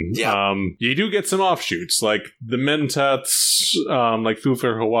human. Yeah. You do get some offshoots, like the Mentats, like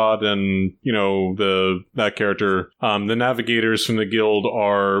Thufir Hawad and, that character. The navigators from the guild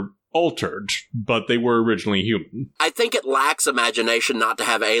are altered, but they were originally human. I think it lacks imagination not to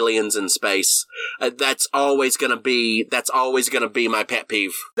have aliens in space. That's always going to be my pet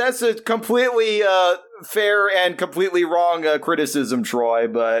peeve. That's a completely fair and completely wrong criticism, Troy,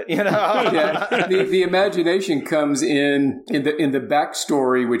 but the imagination comes in the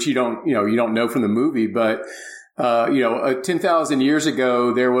backstory, which you don't know from the movie, but 10,000 years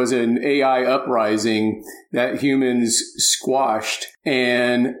ago, there was an AI uprising that humans squashed,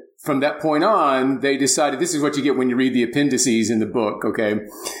 and from that point on, they decided, this is what you get when you read the appendices in the book, okay?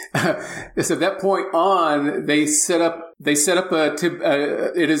 So at that point on, they set up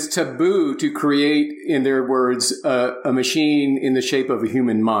it is taboo to create, in their words, a machine in the shape of a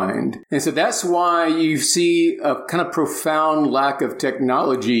human mind. And so that's why you see a kind of profound lack of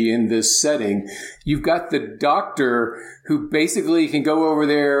technology in this setting. You've got the doctor who basically can go over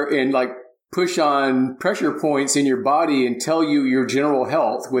there and like push on pressure points in your body and tell you your general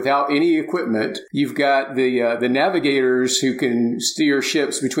health without any equipment. You've got the navigators who can steer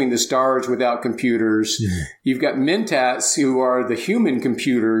ships between the stars without computers. Mm-hmm. You've got Mentats who are the human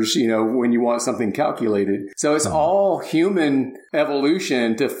computers, when you want something calculated. So it's all human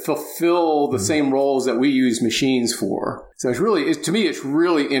evolution to fulfill the same roles that we use machines for. So to me, it's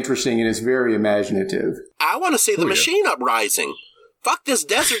really interesting and it's very imaginative. I want to see the machine uprising. Fuck this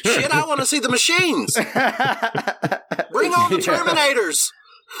desert shit. I want to see the machines. Bring on the Terminators.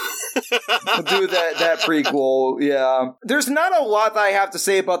 Do that prequel, yeah. There's not a lot that I have to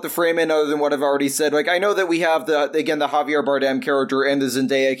say about the Fremen other than what I've already said. Like, I know that we have the Javier Bardem character and the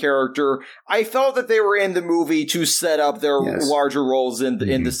Zendaya character. I felt that they were in the movie to set up their larger roles in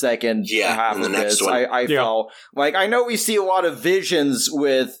the second half of this. I felt like, I know we see a lot of visions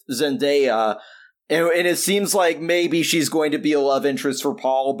with Zendaya, and it seems like maybe she's going to be a love interest for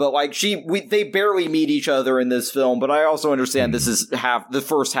Paul, but like they barely meet each other in this film. But I also understand this is the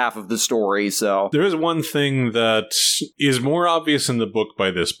first half of the story. So there is one thing that is more obvious in the book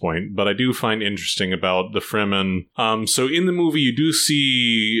by this point, but I do find interesting about the Fremen. So in the movie, you do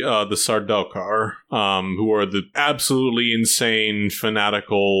see the Sardaukar, who are the absolutely insane,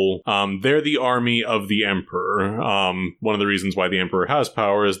 fanatical. They're the army of the Emperor. One of the reasons why the Emperor has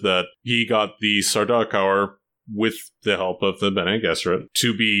power is that he got the Sardaukar, with the help of the Bene Gesserit,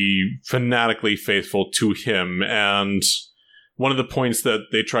 to be fanatically faithful to him. And one of the points that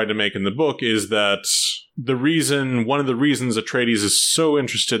they tried to make in the book is that one of the reasons Atreides is so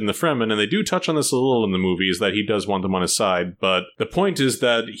interested in the Fremen, and they do touch on this a little in the movie, is that he does want them on his side. But the point is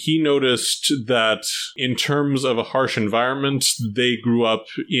that he noticed that in terms of a harsh environment, they grew up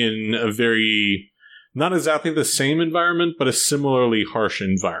in a very... not exactly the same environment, but a similarly harsh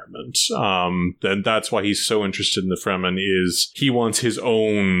environment. And that's why he's so interested in the Fremen, is he wants his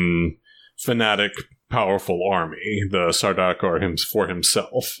own fanatic, powerful army, the Sardaukar, for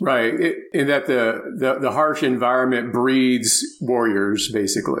himself. Right. In that the harsh environment breeds warriors,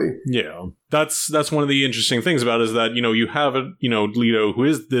 basically. Yeah. That's one of the interesting things about it, is that, you have Leto, who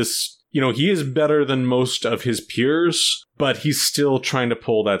is this... he is better than most of his peers, but he's still trying to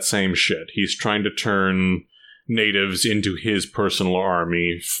pull that same shit. He's trying to turn natives into his personal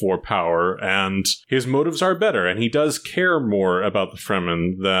army for power, and his motives are better, and he does care more about the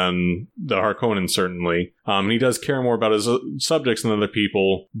Fremen than the Harkonnen, certainly. And he does care more about his subjects than other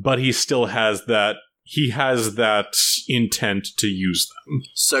people, but he still has that... he has that intent to use them.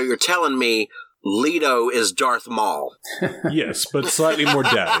 So you're telling me Leto is Darth Maul. Yes, but slightly more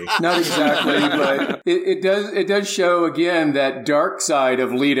daddy. Not exactly, but it does show again that dark side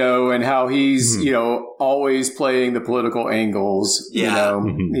of Leto and how he's always playing the political angles. Yeah.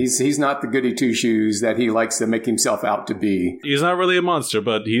 He's not the goody two shoes that he likes to make himself out to be. He's not really a monster,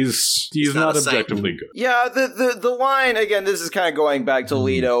 but he's not objectively good. Yeah, the line again. This is kind of going back to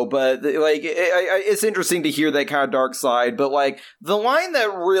Leto, but like it's interesting to hear that kind of dark side. But like the line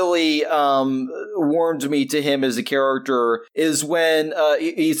that really warmed me to him as a character is when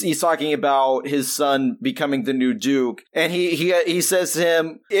he's talking about his son becoming the new Duke, and he says to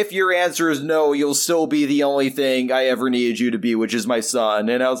him, "If your answer is no, you'll still be the only thing I ever needed you to be, which is my son."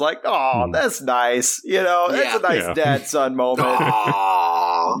 And I was like, "Oh, that's nice." That's a nice dad-son moment.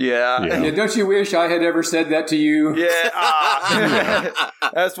 Yeah. Don't you wish I had ever said that to you? Yeah.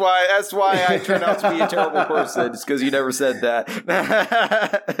 That's why I turned out to be a terrible person. It's because you never said that.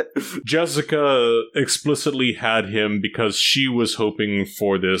 Jessica explicitly had him because she was hoping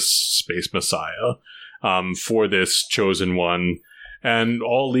for this space messiah, for this chosen one. And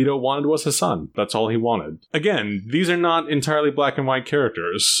all Leto wanted was his son. That's all he wanted. Again, these are not entirely black and white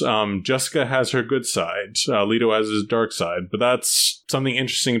characters. Jessica has her good side. Leto has his dark side. But that's something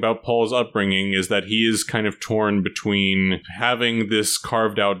interesting about Paul's upbringing, is that he is kind of torn between having this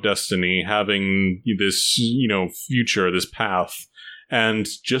carved out destiny, having this, future, this path, and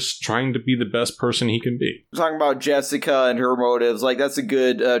just trying to be the best person he can be. Talking about Jessica and her motives, like that's a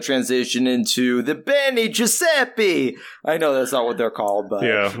good transition into the Bene Giuseppe. I know that's not what they're called, but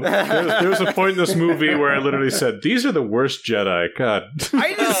yeah, there's a point in this movie where I literally said, "These are the worst Jedi." God,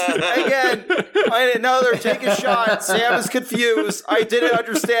 now they're taking shots. Sam is confused. I didn't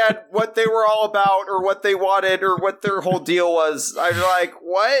understand what they were all about, or what they wanted, or what their whole deal was. I'm like,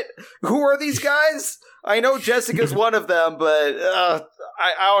 what? Who are these guys? I know Jessica's one of them, but I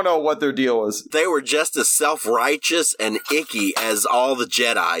don't know what their deal was. They were just as self-righteous and icky as all the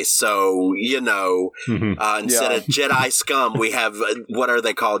Jedi. So, instead of Jedi scum, we have, what are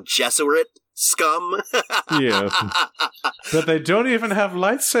they called? Jesuit scum? Yeah. But they don't even have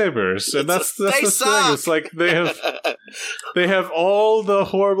lightsabers. And that's the thing. It's like they have all the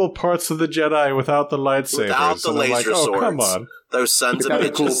horrible parts of the Jedi without the lightsabers. Without the laser swords. Come on. Those sons of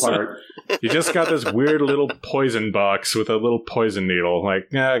bitches. Cool part. You just got this weird little poison box with a little poison needle. Like,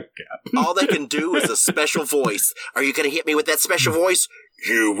 God. All they can do is a special voice. Are you going to hit me with that special voice?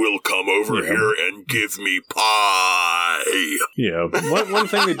 You will come over here and give me pie. Yeah. One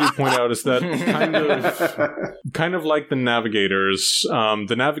thing they do point out is that kind of like the Navigators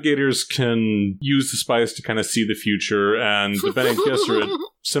can use the spice to kind of see the future, and the Bene Gesserit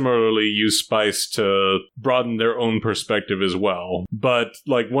similarly use spice to broaden their own perspective as well. But,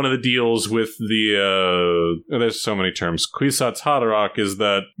 like, one of the deals with there's so many terms, Kwisatz Haderach, is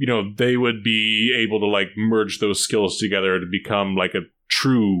that, you know, they would be able to, like, merge those skills together to become, like, a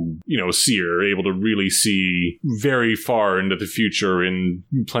true, you know, seer, able to really see very far into the future in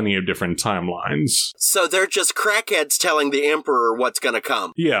plenty of different timelines. So they're just crackheads telling the Emperor what's going to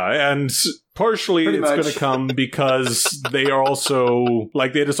come. Yeah, and partially it's going to come because they are also,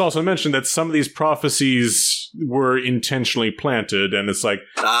 like, they just also mentioned that some of these prophecies were intentionally planted, and it's like,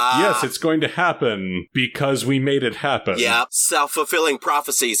 yes, it's going to happen because we made it happen. Yeah, self-fulfilling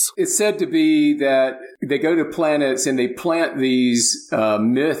prophecies. It's said to be that they go to planets and they plant these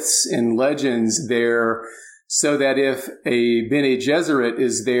myths and legends there so that if a Bene Gesserit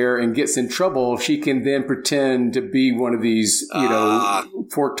is there and gets in trouble, she can then pretend to be one of these, you know,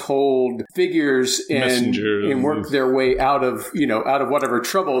 foretold figures and work their way out of whatever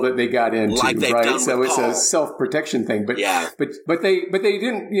trouble that they got into, like right? So it's a self-protection thing. But but they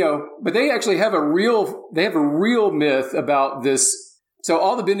didn't, you know, but they actually have a real myth about this. So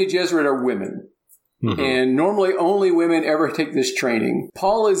all the Bene Gesserit are women. Mm-hmm. And normally only women ever take this training.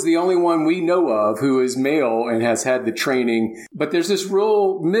 Paul is the only one we know of who is male and has had the training. But there's this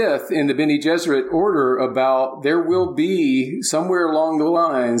real myth in the Bene Gesserit order about there will be somewhere along the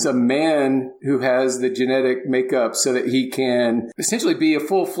lines a man who has the genetic makeup so that he can essentially be a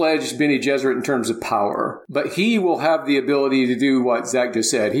full-fledged Bene Gesserit in terms of power. But he will have the ability to do what Zach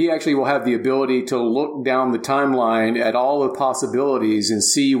just said. He actually will have the ability to look down the timeline at all the possibilities and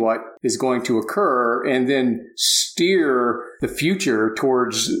see what is going to occur and then steer the future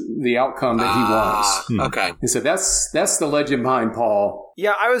towards the outcome that he wants. Okay. And so that's the legend behind Paul.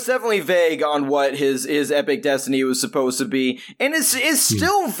 Yeah, I was definitely vague on what his epic destiny was supposed to be. And it's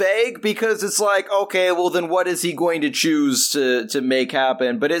still vague because it's like, okay, well then what is he going to choose to make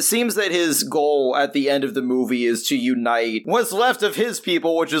happen? But it seems that his goal at the end of the movie is to unite what's left of his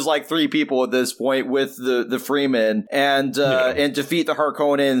people, which is like 3 people at this point, with the Freemen, and defeat the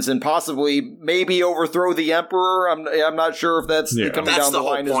Harkonnens and possibly maybe overthrow the Emperor. I'm not sure if that's coming down the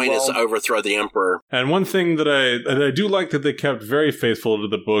line as well. That's the whole point, is to overthrow the Emperor. And one thing that I do like that they kept very faithful to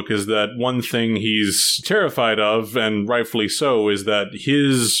the book is that one thing he's terrified of, and rightfully so, is that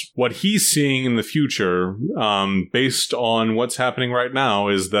what he's seeing in the future, based on what's happening right now,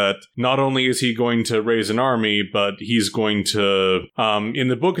 is that not only is he going to raise an army, but he's going to, in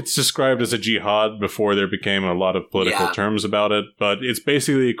the book it's described as a jihad before there became a lot of political terms about it, but it's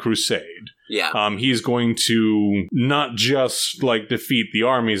basically a crusade. Yeah. He's going to not just, like, defeat the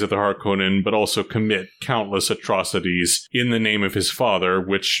armies of the Harkonnen, but also commit countless atrocities in the name of his father,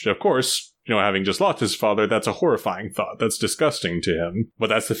 which, of course, you know, having just lost his father, that's a horrifying thought. That's disgusting to him, but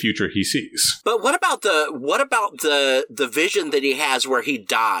that's the future he sees. But what about the vision that he has where he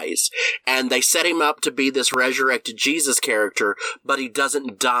dies, and they set him up to be this resurrected Jesus character, but he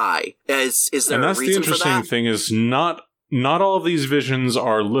doesn't die? Is there a reason for that? And that's the interesting thing, is not all of these visions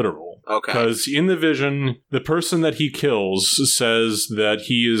are literal. Okay. Because in the vision, the person that he kills says that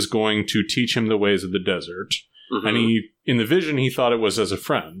he is going to teach him the ways of the desert. Mm-hmm. And in the vision, he thought it was as a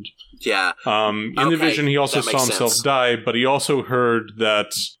friend. Yeah. In the vision, he also saw himself die, but he also heard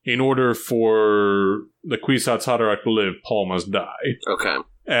that in order for the Kwisatz Haderach to live, Paul must die. Okay.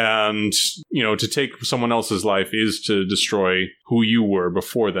 And, you know, to take someone else's life is to destroy who you were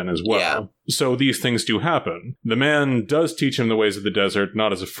before then as well. Yeah. So these things do happen. The man does teach him the ways of the desert,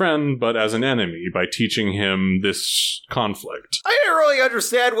 not as a friend, but as an enemy, by teaching him this conflict. I didn't really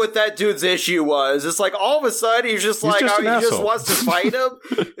understand what that dude's issue was. It's like, all of a sudden, he just wants to fight him.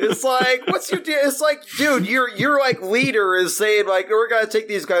 It's like, what's your deal? It's like, dude, your like leader is saying, like, we're gonna take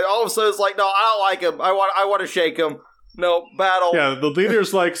these guys. All of a sudden, it's like, no, I don't like him. I want to shake him. No, battle. Yeah, the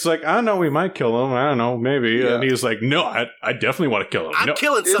leader's like, it's like, I don't know, we might kill him. I don't know, maybe. Yeah. And he's like, no, I definitely want to kill him. I'm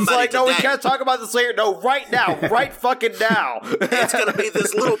killing somebody. It's like, today. no, we can't talk about this later. No, right now. Right fucking now. It's going to be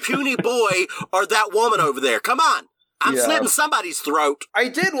this little puny boy or that woman over there. Come on. I'm slitting somebody's throat. I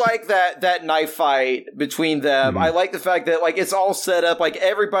did like that knife fight between them. I like the fact that, like, it's all set up. Like,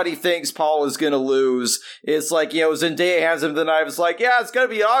 everybody thinks Paul is going to lose. It's like, you know, Zendaya hands him the knife. It's like, yeah, it's going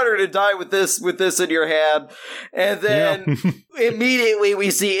to be an honor to die with this in your hand. And then immediately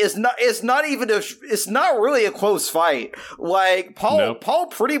we see it's not really a close fight. Like, Paul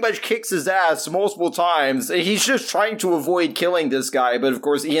pretty much kicks his ass multiple times. He's just trying to avoid killing this guy. But of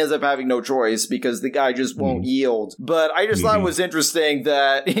course, he ends up having no choice because the guy just won't yield. but I just thought it was interesting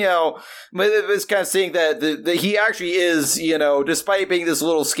that, you know, it was kind of seeing that he actually is, you know, despite being this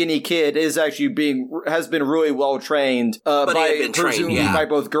little skinny kid, has been really well trained by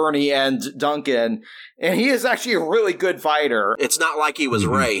both Gurney and Duncan. And he is actually a really good fighter. It's not like he was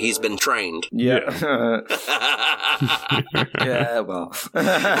Ray. He's been trained. Yeah. Yeah, well.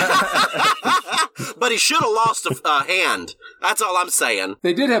 But he should have lost a hand. That's all I'm saying.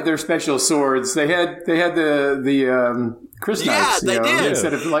 They did have their special swords. They had the Chris knives. Yeah, they did.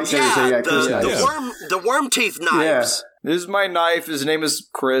 Instead of lightsabers, they had Chris knives. The worm teeth knives. Yeah. This is my knife. His name is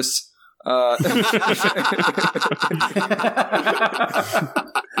Chris. I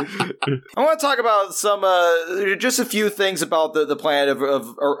want to talk about some, just a few things about the planet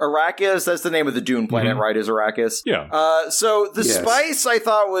of Arrakis. That's the name of the Dune planet, right? Is Arrakis? Yeah. So the spice I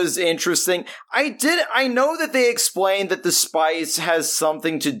thought was interesting. I know that they explained that the spice has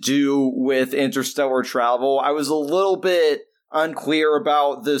something to do with interstellar travel. I was a little bit unclear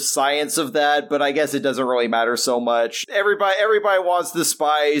about the science of that, but I guess it doesn't really matter so much. Everybody wants the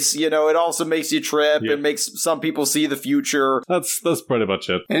spice. You know, it also makes you trip. It makes some people see the future. That's pretty much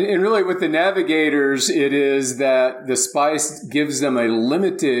it. And really with the navigators, it is that the spice gives them a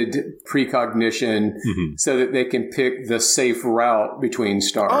limited precognition so that they can pick the safe route between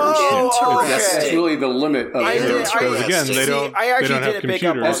stars. Oh, That's really the limit of it. Because again, they don't have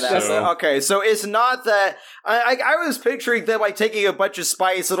computers. Okay, so it's not that I was picturing them like taking a bunch of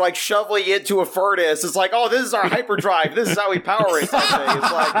spice and like shoveling it into a furnace. It's like, oh, this is our hyperdrive. This is how we power it. It's like,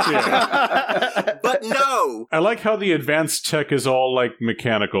 but no. I like how the advanced tech is all like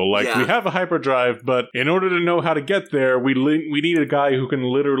mechanical. Like we have a hyperdrive, but in order to know how to get there, we need a guy who can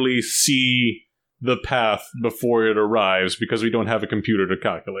literally see the path before it arrives because we don't have a computer to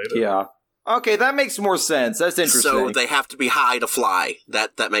calculate it. Yeah. Okay, that makes more sense. That's interesting. So they have to be high to fly.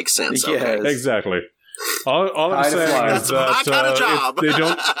 That makes sense. Yes. Okay. Exactly. All I'm saying is that my kind of job.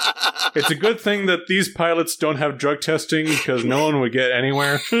 It's a good thing that these pilots don't have drug testing because no one would get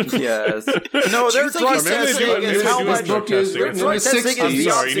anywhere. Yes. No, their drug testing is how much book is written in the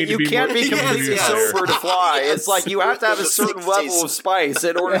 60s. You can't be completely sober to fly. It's like you have to have a certain level of spice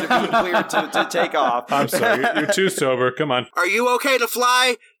in order to be cleared to take off. I'm sorry, you're too sober. Come on. Are you okay to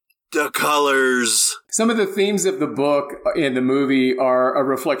fly? The colors. Some of the themes of the book and the movie are a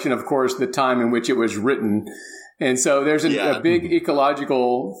reflection, of course, the time in which it was written. And so there's a big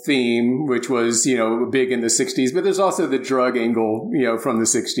ecological theme, which was, you know, big in the 60s, but there's also the drug angle, you know, from the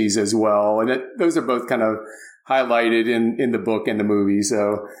 60s as well. And those are both kind of highlighted in the book and the movie.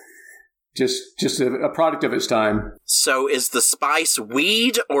 So just a product of its time. So is the spice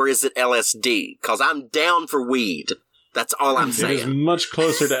weed or is it LSD? Because I'm down for weed. That's all I'm saying. It is much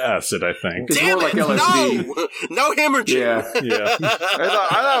closer to acid, I think. It's more like LSD. No hemorrhaging. Yeah. I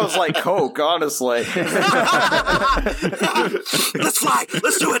thought it was like Coke, honestly. Let's fly.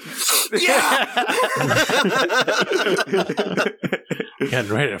 Let's do it. Yeah.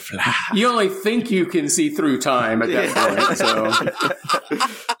 Getting ready to fly. You only think you can see through time at that point,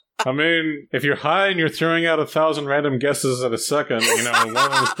 so... I mean, if you're high and you're throwing out 1,000 random guesses at a second, you know, one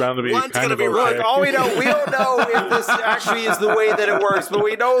of them's bound to be kind of okay. Look, we don't know if this actually is the way that it works, but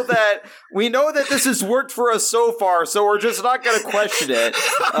we know that this has worked for us so far, so we're just not going to question it.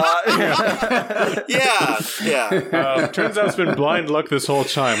 Yeah. Turns out it's been blind luck this whole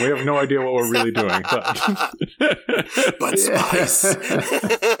time. We have no idea what we're really doing. But spice.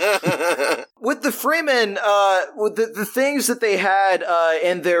 With the Freeman, with the things that they had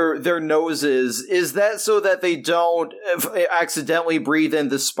in their noses, is that so that they don't accidentally breathe in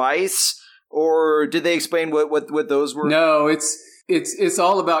the spice, or did they explain what those were? No, it's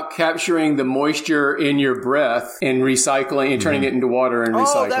all about capturing the moisture in your breath and recycling and turning it into water and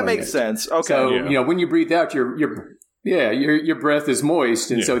recycling. Oh, that makes sense. Okay, so you know when you breathe out, your breath is moist,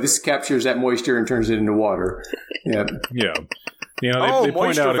 and so this captures that moisture and turns it into water. Yeah. You know, they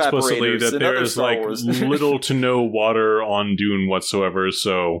point out explicitly that there is like little to no water on Dune whatsoever.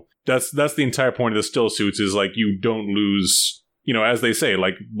 So that's the entire point of the still suits is like you don't lose, you know, as they say,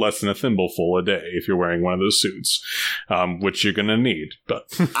 like less than a thimbleful a day if you're wearing one of those suits, which you're gonna need. But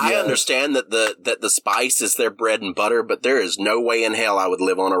I understand that the spice is their bread and butter, but there is no way in hell I would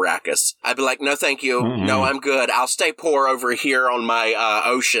live on Arrakis. I'd be like, no, thank you. Mm-hmm. No, I'm good. I'll stay poor over here on my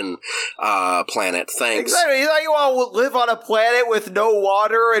ocean planet. Thanks. Exactly. You want to live on a planet with no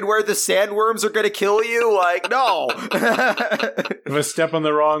water and where the sandworms are going to kill you? Like, no. If I step on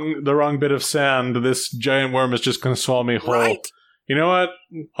the wrong bit of sand, this giant worm is just going to swallow me whole. Right. you know what?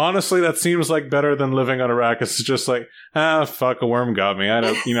 Honestly, that seems like better than living on Arrakis. It's just like, fuck, a worm got me. I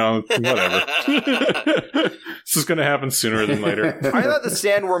don't, whatever. This is going to happen sooner than later. I thought the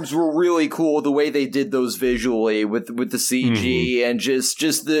sandworms were really cool the way they did those visually with the CG and just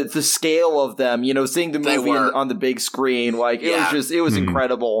the scale of them, seeing the movie on the big screen. Like, it was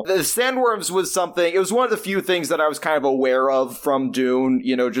incredible. The sandworms was something, it was one of the few things that I was kind of aware of from Dune,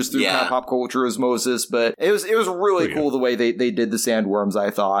 just through kind of pop culture osmosis, but it was really cool the way they did the sandworms,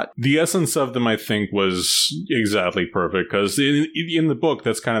 I thought. The essence of them, I think, was exactly perfect, because in the book,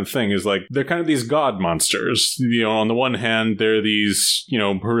 that's kind of the thing, is like, they're kind of these god monsters. On the one hand, they're these,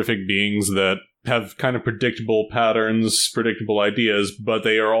 horrific beings that have kind of predictable patterns, predictable ideas, but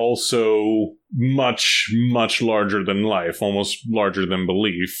they are also much, much larger than life, almost larger than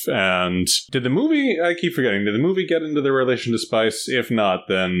belief. And did the movie, I keep forgetting, did the movie get into their relation to spice? If not,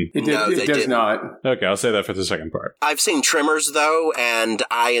 then... It does not. Okay, I'll say that for the second part. I've seen Tremors, though, and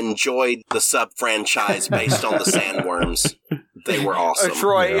I enjoyed the sub-franchise based on the sandworms. They were awesome.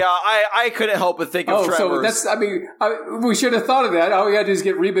 Troy, I couldn't help but think of Tremors. So that's, we should have thought of that. All we had to do is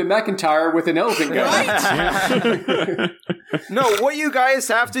get Reba McEntire with an elephant gun. No, what you guys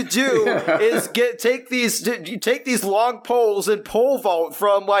have to do is take these long poles and pole vault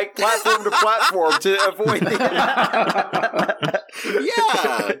from like platform to platform to avoid the.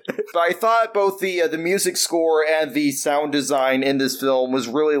 Yeah. I thought both the music score and the sound design in this film was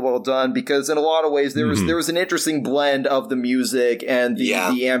really well done, because in a lot of ways there was an interesting blend of the music and the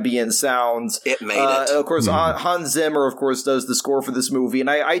ambient sounds. It made it. Of course, Hans Zimmer, of course, does the score for this movie, and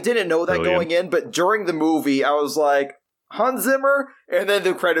I didn't know that going in, but during the movie, I was like, Hans Zimmer? And then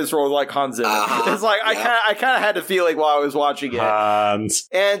the credits roll like Hans Zimmer. It's like, I kind of had the feeling while I was watching it. Hans.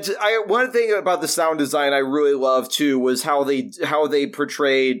 And one thing about the sound design I really loved too was how they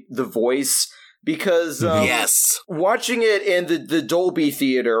portrayed the voice. Because watching it in the Dolby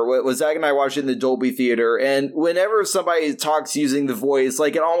Theater, Zach and I watched it in the Dolby Theater, and whenever somebody talks using the voice,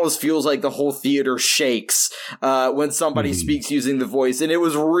 like, it almost feels like the whole theater shakes when somebody speaks using the voice, and it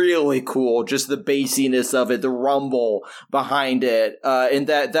was really cool, just the bassiness of it, the rumble behind it, and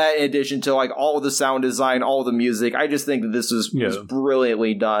that in addition to like all the sound design, all the music, I just think that this was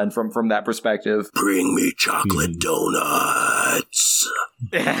brilliantly done from that perspective. Bring me chocolate donuts.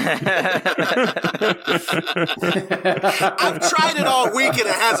 I've tried it all week and it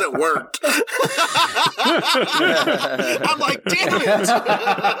hasn't worked. I'm like, damn it.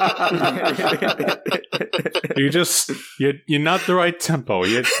 You're not the right tempo.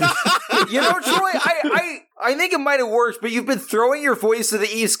 Troy, I think it might have worked, but you've been throwing your voice to the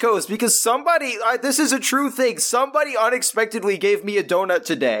East Coast because somebody, this is a true thing, somebody unexpectedly gave me a donut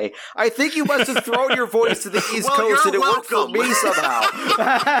today. I think you must have thrown your voice to the East Coast and it worked for me somehow.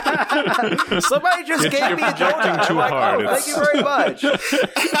 Somebody just gave me a donut. I'm like, thank you very much.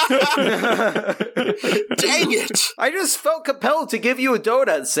 Dang it. I just felt compelled to give you a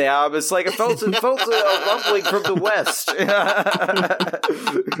donut, Sam. It's like I felt a rumbling from the West.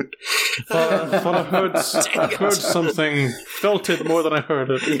 I heard something, felt it more than I heard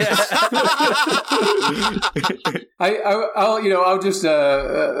it. Yeah. I'll just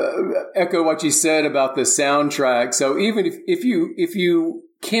echo what you said about the soundtrack. So even if you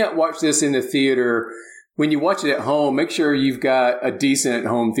can't watch this in the theater, when you watch it at home, make sure you've got a decent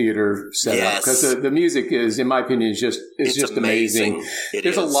home theater setup, because the music is, in my opinion, is just amazing.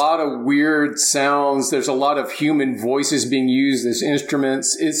 There's a lot of weird sounds. There's a lot of human voices being used as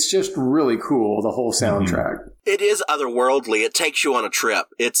instruments. It's just really cool, the whole soundtrack. It is otherworldly. It takes you on a trip.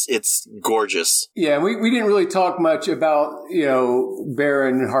 It's gorgeous. Yeah, we didn't really talk much about,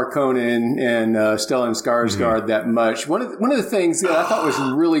 Baron Harkonnen and Stellan Skarsgård that much. One of the things that I thought was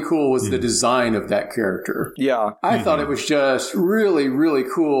really cool was the design of that character. Yeah. I thought it was just really, really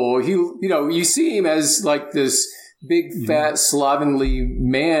cool. He, you see him as like this big, fat, slovenly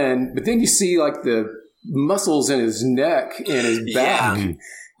man, but then you see like the muscles in his neck and his back.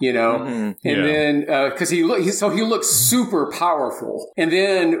 And then, cause he looks super powerful. And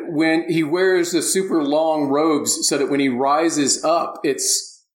then when he wears the super long robes so that when he rises up, I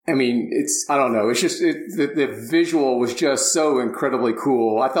don't know. It's just, the visual was just so incredibly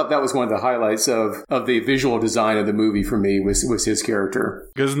cool. I thought that was one of the highlights of the visual design of the movie for me was his character.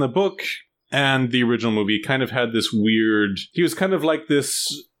 Because in the book and the original movie kind of had this weird, he was kind of like this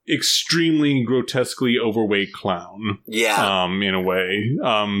extremely grotesquely overweight clown. Yeah. In a way.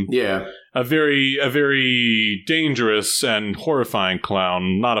 A very dangerous and horrifying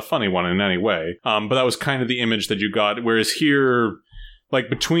clown, not a funny one in any way. But that was kind of the image that you got. Whereas here, like,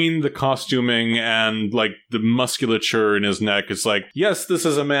 between the costuming and, like, the musculature in his neck, it's like, yes, this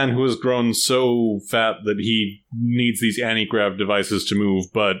is a man who has grown so fat that he needs these anti-grav devices to move,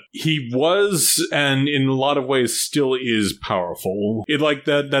 but he was, and in a lot of ways still is, powerful. It, like,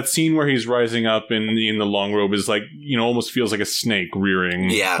 that scene where he's rising up in the long robe is like, you know, almost feels like a snake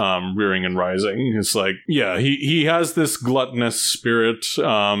rearing and rising. It's like, yeah, he has this gluttonous spirit.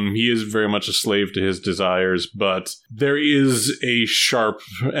 He is very much a slave to his desires, but there is a sharp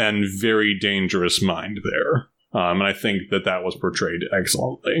and very dangerous mind there. And I think that was portrayed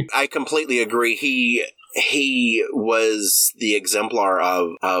excellently. I completely agree. He was the exemplar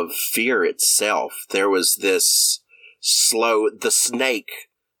of fear itself. There was this the snake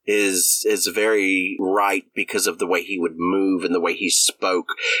is very right because of the way he would move and the way he spoke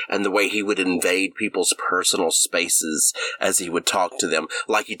and the way he would invade people's personal spaces as he would talk to them,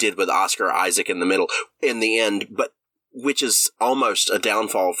 like he did with Oscar Isaac in the end, but which is almost a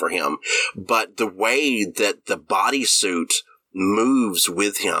downfall for him. But the way that the bodysuit moves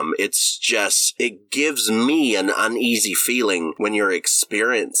with him, it gives me an uneasy feeling when you're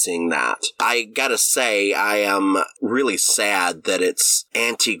experiencing that. I gotta say, I am really sad that it's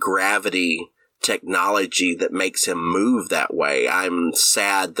anti-gravity technology that makes him move that way. I'm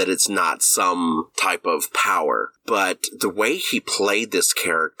sad that it's not some type of power, but the way he played this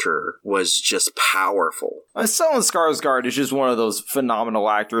character was just powerful. Stellan Skarsgård is just one of those phenomenal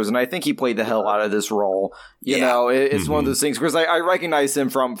actors, and I think he played the hell out of this role. You know, it's one of those things, because I recognize him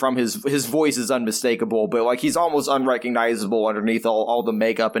from his voice is unmistakable, but like he's almost unrecognizable underneath all the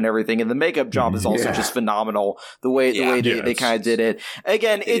makeup and everything, and the makeup job is also just phenomenal. The way they kind of did it.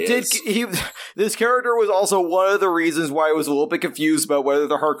 Again, this character was also one of the reasons why I was a little bit confused about whether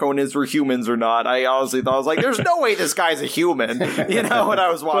the Harkonnens were humans or not. I honestly thought, I was like, there's no way this guy's a human, you know, when I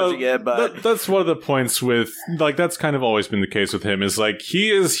was watching it. But that's one of the points with, like, that's kind of always been the case with him, is like,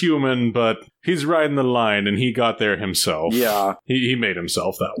 he is human, but he's riding the line, and he got there himself. Yeah. He made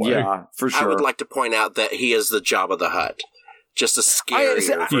himself that way. Yeah, for sure. I would like to point out that he is the Jabba the Hutt. Just a scary.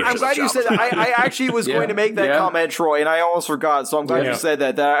 I'm glad you said that. I actually was going to make that comment, Troy, and I almost forgot. So I'm glad you said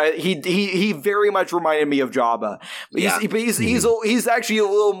that. He very much reminded me of Jabba. He's actually a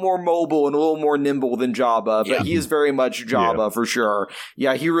little more mobile and a little more nimble than Jabba, but he is very much Jabba for sure.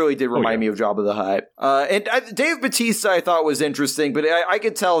 Yeah, he really did remind me of Jabba the Hutt. And Dave Bautista I thought was interesting, but I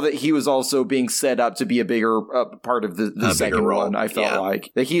could tell that he was also being set up to be a bigger part of the second one. I felt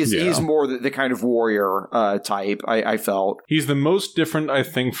like that he's more the kind of warrior type. I felt. He's the most different, I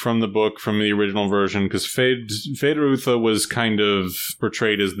think, from the book, from the original version, because Feyd-Rautha was kind of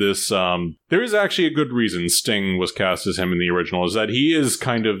portrayed as this, there is actually a good reason Sting was cast as him in the original, is that he is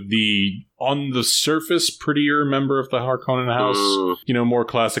kind of the, on the surface, prettier member of the Harkonnen house, you know, more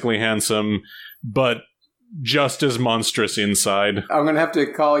classically handsome, but just as monstrous inside. I'm going to have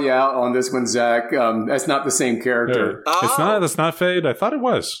to call you out on this one, Zach. That's not the same character. That's not Feyd? I thought it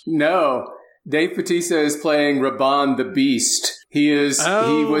was. No. Dave Bautista is playing Raban the Beast. He was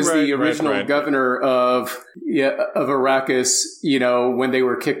the original governor of Arrakis, you know, when they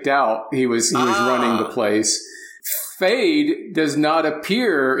were kicked out. He was running the place. Feyd does not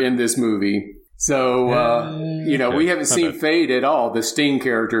appear in this movie. So, we haven't seen Feyd at all, the Sting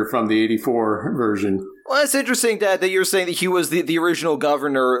character from the 84 version. Well, that's interesting, Dad, that you're saying that he was the original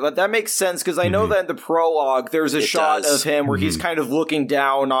governor. That makes sense, because I know that in the prologue, there's a shot of him where he's kind of looking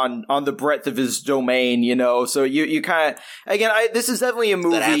down on the breadth of his domain, you know? So you kind of... Again, this is definitely a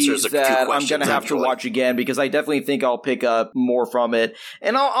movie that I'm going to have to watch again, because I definitely think I'll pick up more from it.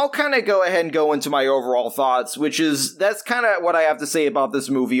 And I'll kind of go ahead and go into my overall thoughts, that's kind of what I have to say about this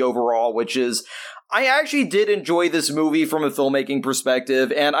movie overall, which is... I actually did enjoy this movie from a filmmaking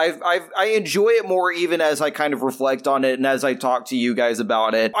perspective, and I enjoy it more even as I kind of reflect on it and as I talk to you guys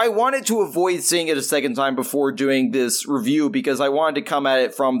about it. I wanted to avoid seeing it a second time before doing this review because I wanted to come at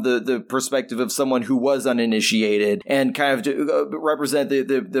it from the perspective of someone who was uninitiated and kind of represent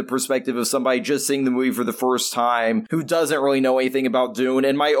the perspective of somebody just seeing the movie for the first time who doesn't really know anything about Dune.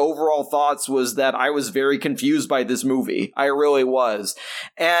 And my overall thoughts was that I was very confused by this movie. I really was.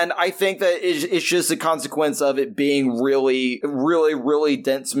 And I think that it's just a consequence of it being really, really, really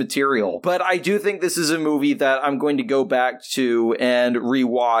dense material. But I do think this is a movie that I'm going to go back to and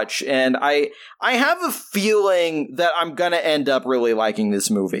rewatch. And I have a feeling that I'm going to end up really liking this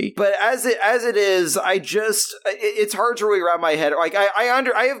movie. But as it is, it's hard to really wrap my head. Like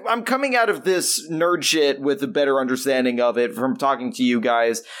I'm coming out of this nerd shit with a better understanding of it from talking to you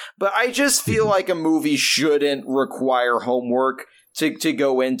guys. But I just feel like a movie shouldn't require homework to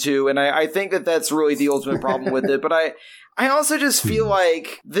go into, and I think that that's really the ultimate problem with it. But I also just feel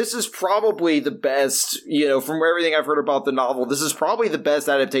like this is probably the best, from everything I've heard about the novel, this is probably the best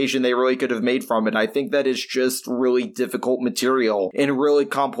adaptation they really could have made from it. I think that it's just really difficult material and really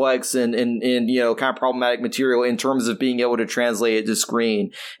complex and kind of problematic material in terms of being able to translate it to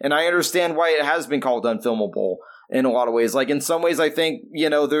screen. And I understand why it has been called unfilmable in a lot of ways. Like, in some ways, I think,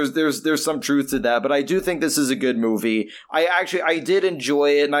 there's some truth to that, but I do think this is a good movie. I did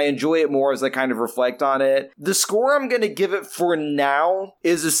enjoy it, and I enjoy it more as I kind of reflect on it. The score I'm going to give it for now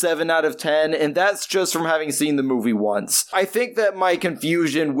is a 7 out of 10, and that's just from having seen the movie once. I think that my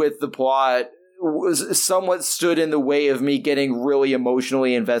confusion with the plot was somewhat stood in the way of me getting really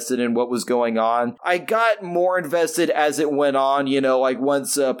emotionally invested in what was going on. I got more invested as it went on, like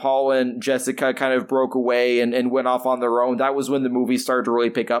once Paul and Jessica kind of broke away and went off on their own. That was when the movie started to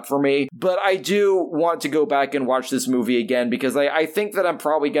really pick up for me. But I do want to go back and watch this movie again because I think that I'm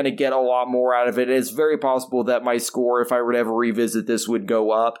probably going to get a lot more out of it. It's very possible that my score, if I were to ever revisit this, would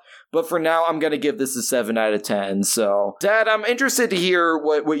go up. But for now, I'm going to give this a 7 out of 10. So, Dad, I'm interested to hear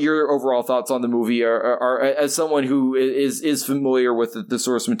what your overall thoughts on the movie are as someone who is familiar with the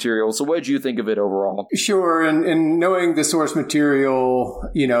source material. So what did you think of it overall? Sure. And knowing the source material,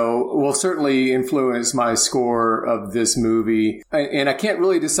 will certainly influence my score of this movie. And I can't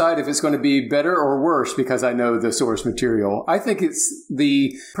really decide if it's going to be better or worse because I know the source material. I think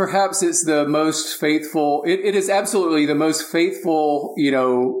perhaps it's the most faithful. It is absolutely the most faithful,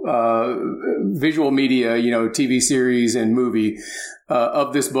 visual media, TV series and movie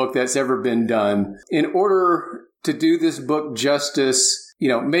of this book that's ever been done. In order to do this book justice,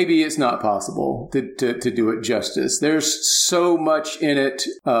 maybe it's not possible to do it justice. There's so much in it.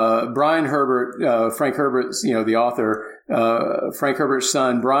 Brian Herbert, Frank Herbert's, the author, Frank Herbert's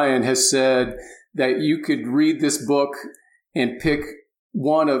son, Brian, has said that you could read this book and pick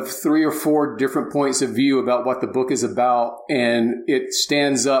one of 3 or 4 different points of view about what the book is about, and it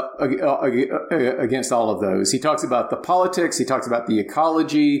stands up against all of those. He talks about the politics, he talks about the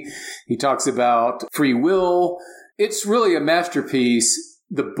ecology, he talks about free will. It's really a masterpiece,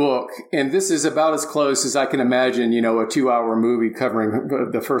 the book, and this is about as close as I can imagine, a 2-hour movie covering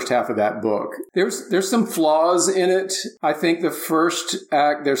the first half of that book. There's some flaws in it. I think the first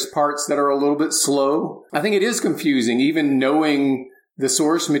act, there's parts that are a little bit slow. I think it is confusing, even knowing the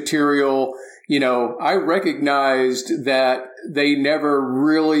source material. I recognized that they never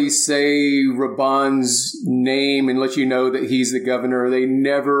really say Raban's name and let you know that he's the governor. They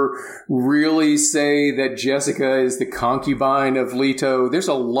never really say that Jessica is the concubine of Leto. There's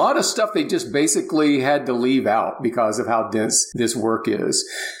a lot of stuff they just basically had to leave out because of how dense this work is.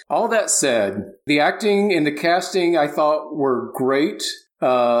 All that said, the acting and the casting I thought were great.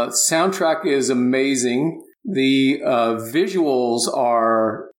 Soundtrack is amazing. The visuals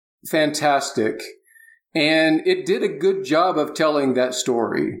are fantastic, and it did a good job of telling that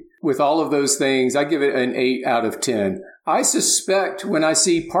story. With all of those things, I give it an 8 out of 10. I suspect when I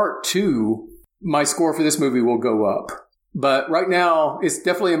see part 2, my score for this movie will go up. But right now, it's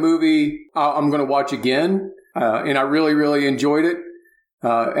definitely a movie I'm going to watch again, and I really, really enjoyed it.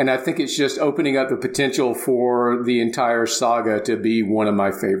 And I think it's just opening up the potential for the entire saga to be one of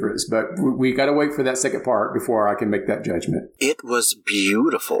my favorites. But we got to wait for that second part before I can make that judgment. It was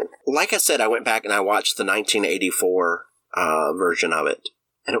beautiful. Like I said, I went back and I watched the 1984 version of it,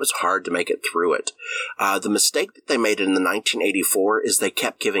 and it was hard to make it through it. The mistake that they made in the 1984 is they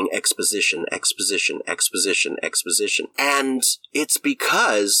kept giving exposition. And it's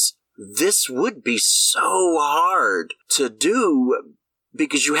because this would be so hard to do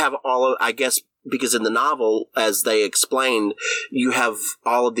because you have because in the novel, as they explained, you have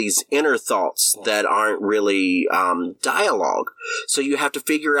all of these inner thoughts that aren't really dialogue. So you have to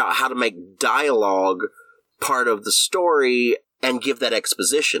figure out how to make dialogue part of the story and give that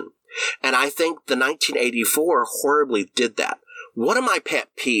exposition. And I think the 1984 horribly did that. One of my pet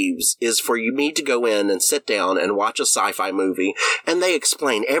peeves is for me to go in and sit down and watch a sci-fi movie and they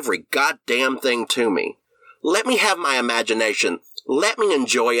explain every goddamn thing to me. Let me have my imagination. Let me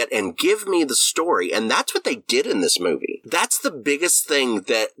enjoy it and give me the story. And that's what they did in this movie. That's the biggest thing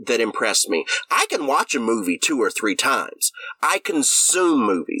that impressed me. I can watch a movie 2 or 3 times. I consume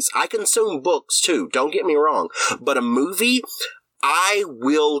movies. I consume books too. Don't get me wrong. But a movie, I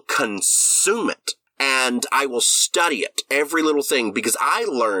will consume it. and I will study it, every little thing, because I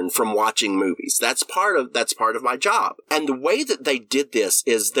learn from watching movies. That's part of my job. And the way that they did this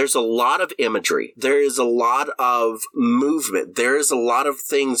is there's a lot of imagery. There is a lot of movement. There is a lot of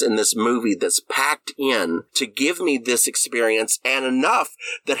things in this movie that's packed in to give me this experience, and enough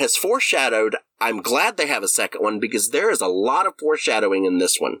that has foreshadowed. I'm glad they have a second one, because there is a lot of foreshadowing in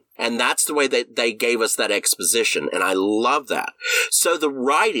this one. And that's the way that they gave us that exposition. And I love that. So the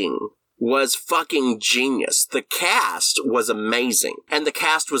writing was fucking genius. The cast was amazing. And the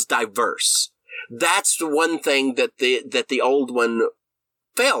cast was diverse. That's the one thing that the old one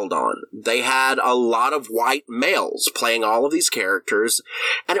failed on. They had a lot of white males playing all of these characters,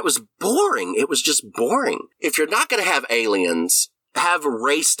 and it was boring. It was just boring. If you're not going to have aliens, have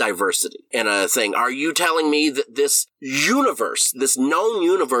race diversity in a thing. Are you telling me that this universe, this known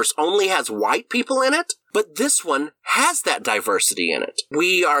universe, only has white people in it? But this one has that diversity in it.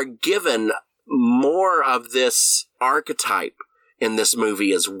 We are given more of this archetype in this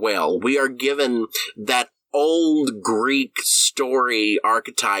movie as well. We are given that old Greek story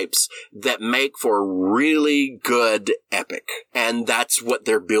archetypes that make for really good epic. And that's what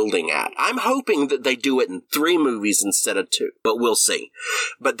they're building at. I'm hoping that they do it in 3 movies instead of 2, but we'll see.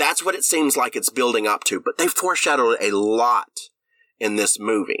 But that's what it seems like it's building up to. But they foreshadowed a lot in this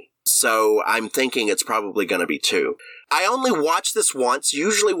movie. So I'm thinking it's probably going to be 2. I only watch this once.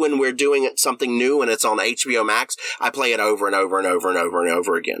 Usually when we're doing something new and it's on HBO Max, I play it over and over and over and over and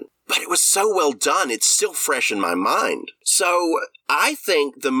over again. But it was so well done, it's still fresh in my mind. So I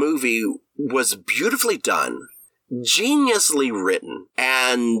think the movie was beautifully done, geniusly written,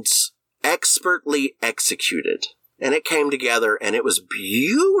 and expertly executed. And it came together and it was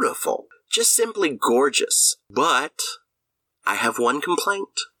beautiful. Just simply gorgeous. But I have one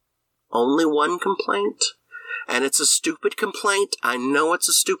complaint. Only one complaint. And it's a stupid complaint. I know it's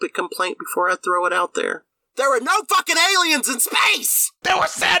a stupid complaint before I throw it out there. There were no fucking aliens in space! There were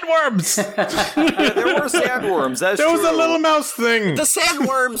sandworms! Yeah, there were sandworms, that's there true. was a little mouse thing! The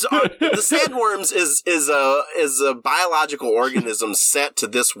sandworms is a biological organism set to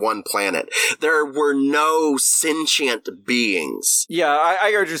this one planet. There were no sentient beings. Yeah,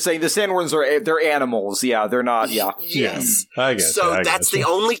 I heard you saying the sandworms they're animals. Yeah, they're not, yeah. Yes. I guess. So that's the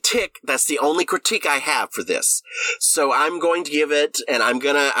only critique I have for this. So I'm going to give it, and I'm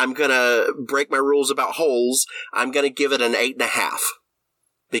gonna break my rules about holes. I'm gonna give it an 8.5.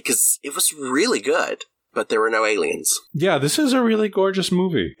 Because it was really good, but there were no aliens. Yeah, this is a really gorgeous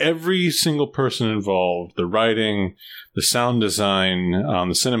movie. Every single person involved, the writing, the sound design,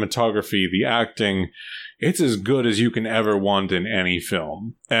 the cinematography, the acting, it's as good as you can ever want in any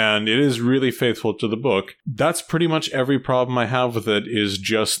film. And it is really faithful to the book. That's pretty much every problem I have with it, is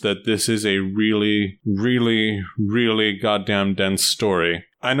just that this is a really, really, really goddamn dense story.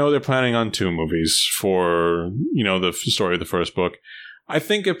 I know they're planning on 2 movies for, the story of the first book. I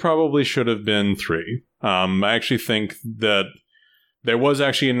think it probably should have been 3. I actually think that there was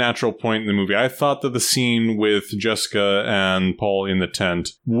actually a natural point in the movie. I thought that the scene with Jessica and Paul in the tent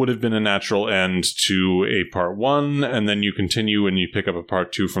would have been a natural end to a part 1, and then you continue and you pick up a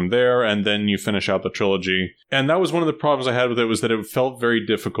part 2 from there, and then you finish out the trilogy. And that was one of the problems I had with it, was that it felt very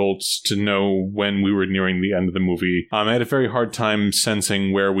difficult to know when we were nearing the end of the movie. I had a very hard time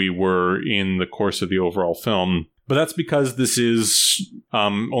sensing where we were in the course of the overall film. But that's because this is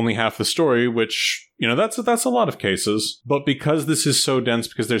only half the story, which, that's a lot of cases. But because this is so dense,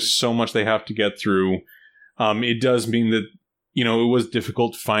 because there's so much they have to get through, it does mean that, it was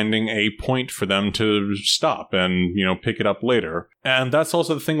difficult finding a point for them to stop and, pick it up later. And that's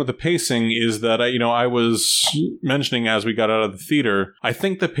also the thing with the pacing, is that, I was mentioning as we got out of the theater, I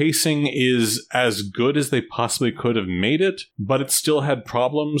think the pacing is as good as they possibly could have made it, but it still had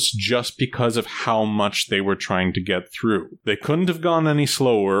problems just because of how much they were trying to get through. They couldn't have gone any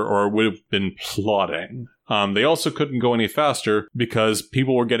slower, or it would have been plodding. They also couldn't go any faster because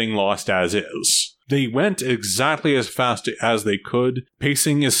people were getting lost as is. They went exactly as fast as they could.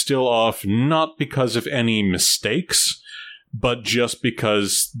 Pacing is still off, not because of any mistakes, but just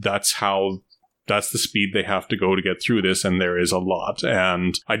because that's the speed they have to go to get through this, and there is a lot.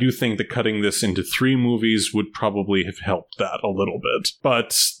 And I do think that cutting this into 3 movies would probably have helped that a little bit.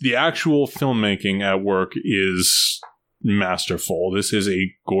 But the actual filmmaking at work is masterful. This is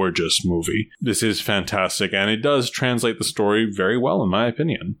a gorgeous movie. This is fantastic, and it does translate the story very well, in my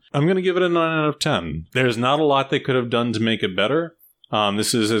opinion. I'm going to give it a 9 out of 10. There's not a lot they could have done to make it better.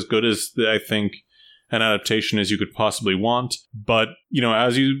 This is as good as, I think, an adaptation as you could possibly want. But,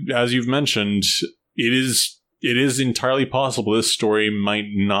 as you've mentioned, it is it is entirely possible this story might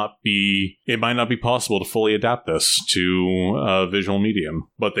not be possible to fully adapt this to a visual medium,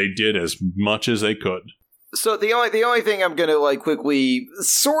 but they did as much as they could. So the only thing I'm gonna like quickly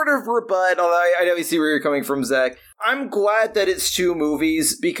sort of rebut, although I know you see where you're coming from, Zach. I'm glad that it's 2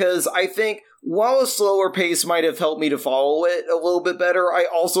 movies, because I think while a slower pace might have helped me to follow it a little bit better, I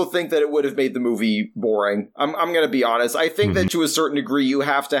also think that it would have made the movie boring. I'm going to be honest. I think that to a certain degree, you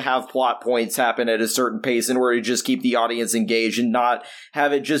have to have plot points happen at a certain pace in order to just keep the audience engaged and not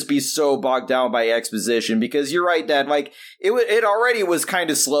have it just be so bogged down by exposition. Because you're right, Dad. Like, it already was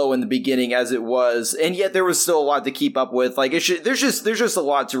kind of slow in the beginning as it was, and yet there was still a lot to keep up with. Like, there's just a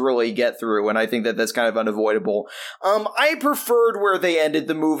lot to really get through, and I think that that's kind of unavoidable. I preferred where they ended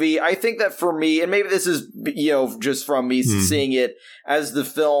the movie. I think that for me, and maybe this is, just from me seeing it as the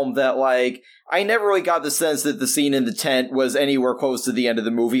film, that, like, I never really got the sense that the scene in the tent was anywhere close to the end of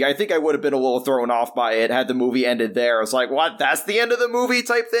the movie. I think I would have been a little thrown off by it had the movie ended there. It's like, what? That's the end of the movie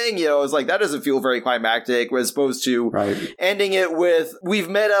type thing? It's like, that doesn't feel very climactic, as opposed to ending it with, we've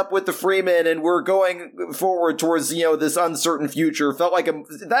met up with the Freeman and we're going forward towards, this uncertain future.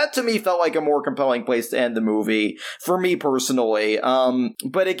 That to me felt like a more compelling place to end the movie, for me personally.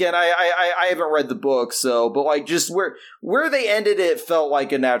 But again, I haven't read the book, but like, just where they ended it felt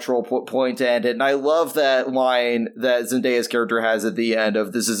like a natural point to end it. And I love that line that Zendaya's character has at the end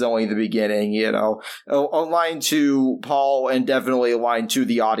of, this is only the beginning, a line to Paul, and definitely a line to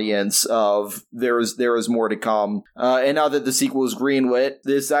the audience of there is more to come. And now that the sequel is greenlit,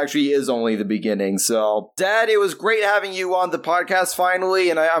 this actually is only the beginning. So, Dad, it was great having you on the podcast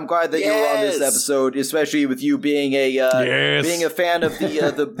finally, and I'm glad that you were on this episode, especially with you being being a fan of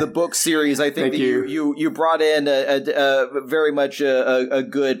the book series. I think you brought in a very much a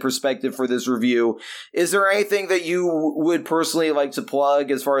good perspective for this review. Is there anything that you would personally like to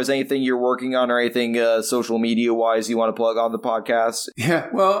plug as far as anything you're working on, or anything social media wise you want to plug on the podcast? Yeah,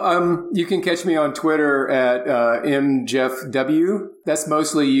 well, you can catch me on Twitter at mjeffw. That's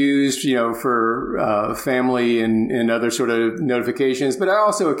mostly used, for family and other sort of notifications. But I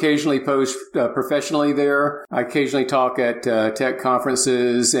also occasionally post professionally there. I occasionally talk at tech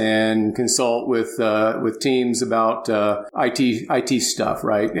conferences and consult with teams about IT stuff,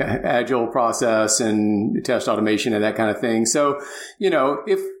 right? Agile process and test automation and that kind of thing. So,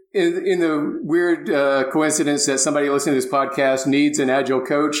 if in the weird coincidence that somebody listening to this podcast needs an Agile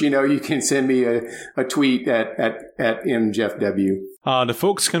coach, you can send me a tweet at mjeffw. The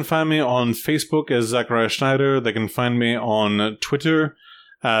folks can find me on Facebook as Zachariah Schneider. They can find me on Twitter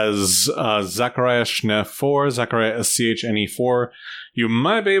as Zachariah Schne4, Zachariah SCHNE4. You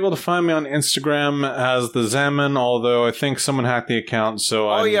might be able to find me on Instagram as the Zaman, although I think someone hacked the account,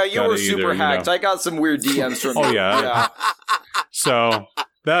 so you were super hacked. I got some weird DMs from you. Yeah. So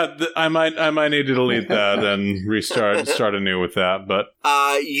that I might need to delete that and start anew with that. But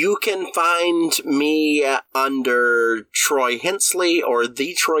you can find me under Troy Hensley or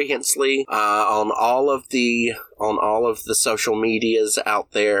the Troy Hensley on all of the social medias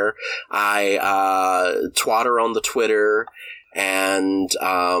out there. I twatter on the Twitter, and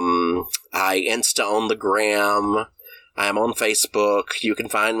I Insta on the gram. I am on Facebook. You can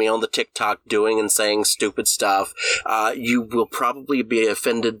find me on the TikTok doing and saying stupid stuff. You will probably be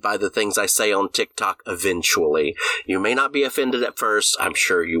offended by the things I say on TikTok eventually. You may not be offended at first. I'm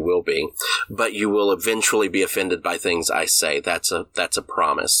sure you will be. But you will eventually be offended by things I say. That's a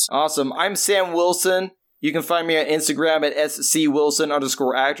promise. Awesome. I'm Sam Wilson. You can find me on Instagram at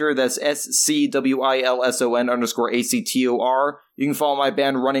scwilson_actor. That's SCWILSON_ACTOR. You can follow my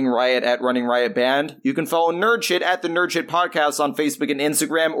band Running Riot at Running Riot Band. You can follow Nerd Shit at the Nerd Shit Podcast on Facebook and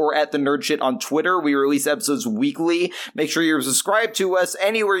Instagram, or at the Nerd Shit on Twitter. We release episodes weekly. Make sure you're subscribed to us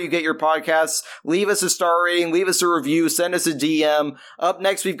anywhere you get your podcasts. Leave us a star rating, leave us a review, send us a DM. Up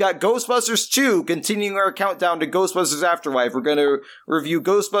next, we've got Ghostbusters 2, continuing our countdown to Ghostbusters Afterlife. We're going to review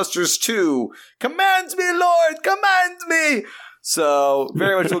Ghostbusters 2. Command me, Lord! Command me! So,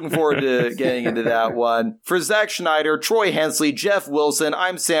 very much looking forward to getting into that one. For Zach Schneider, Troy Hensley, Jeff Wilson,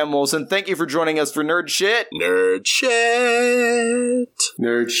 I'm Sam Wilson. Thank you for joining us for Nerd Shit. Nerd Shit.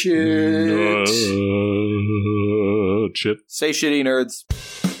 Nerd Shit. Nerd Shit. Say shitty, nerds.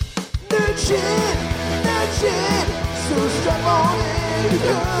 Nerd Shit. Nerd Shit. So strap on in,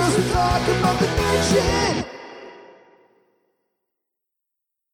 because we're talking about the nerd shit.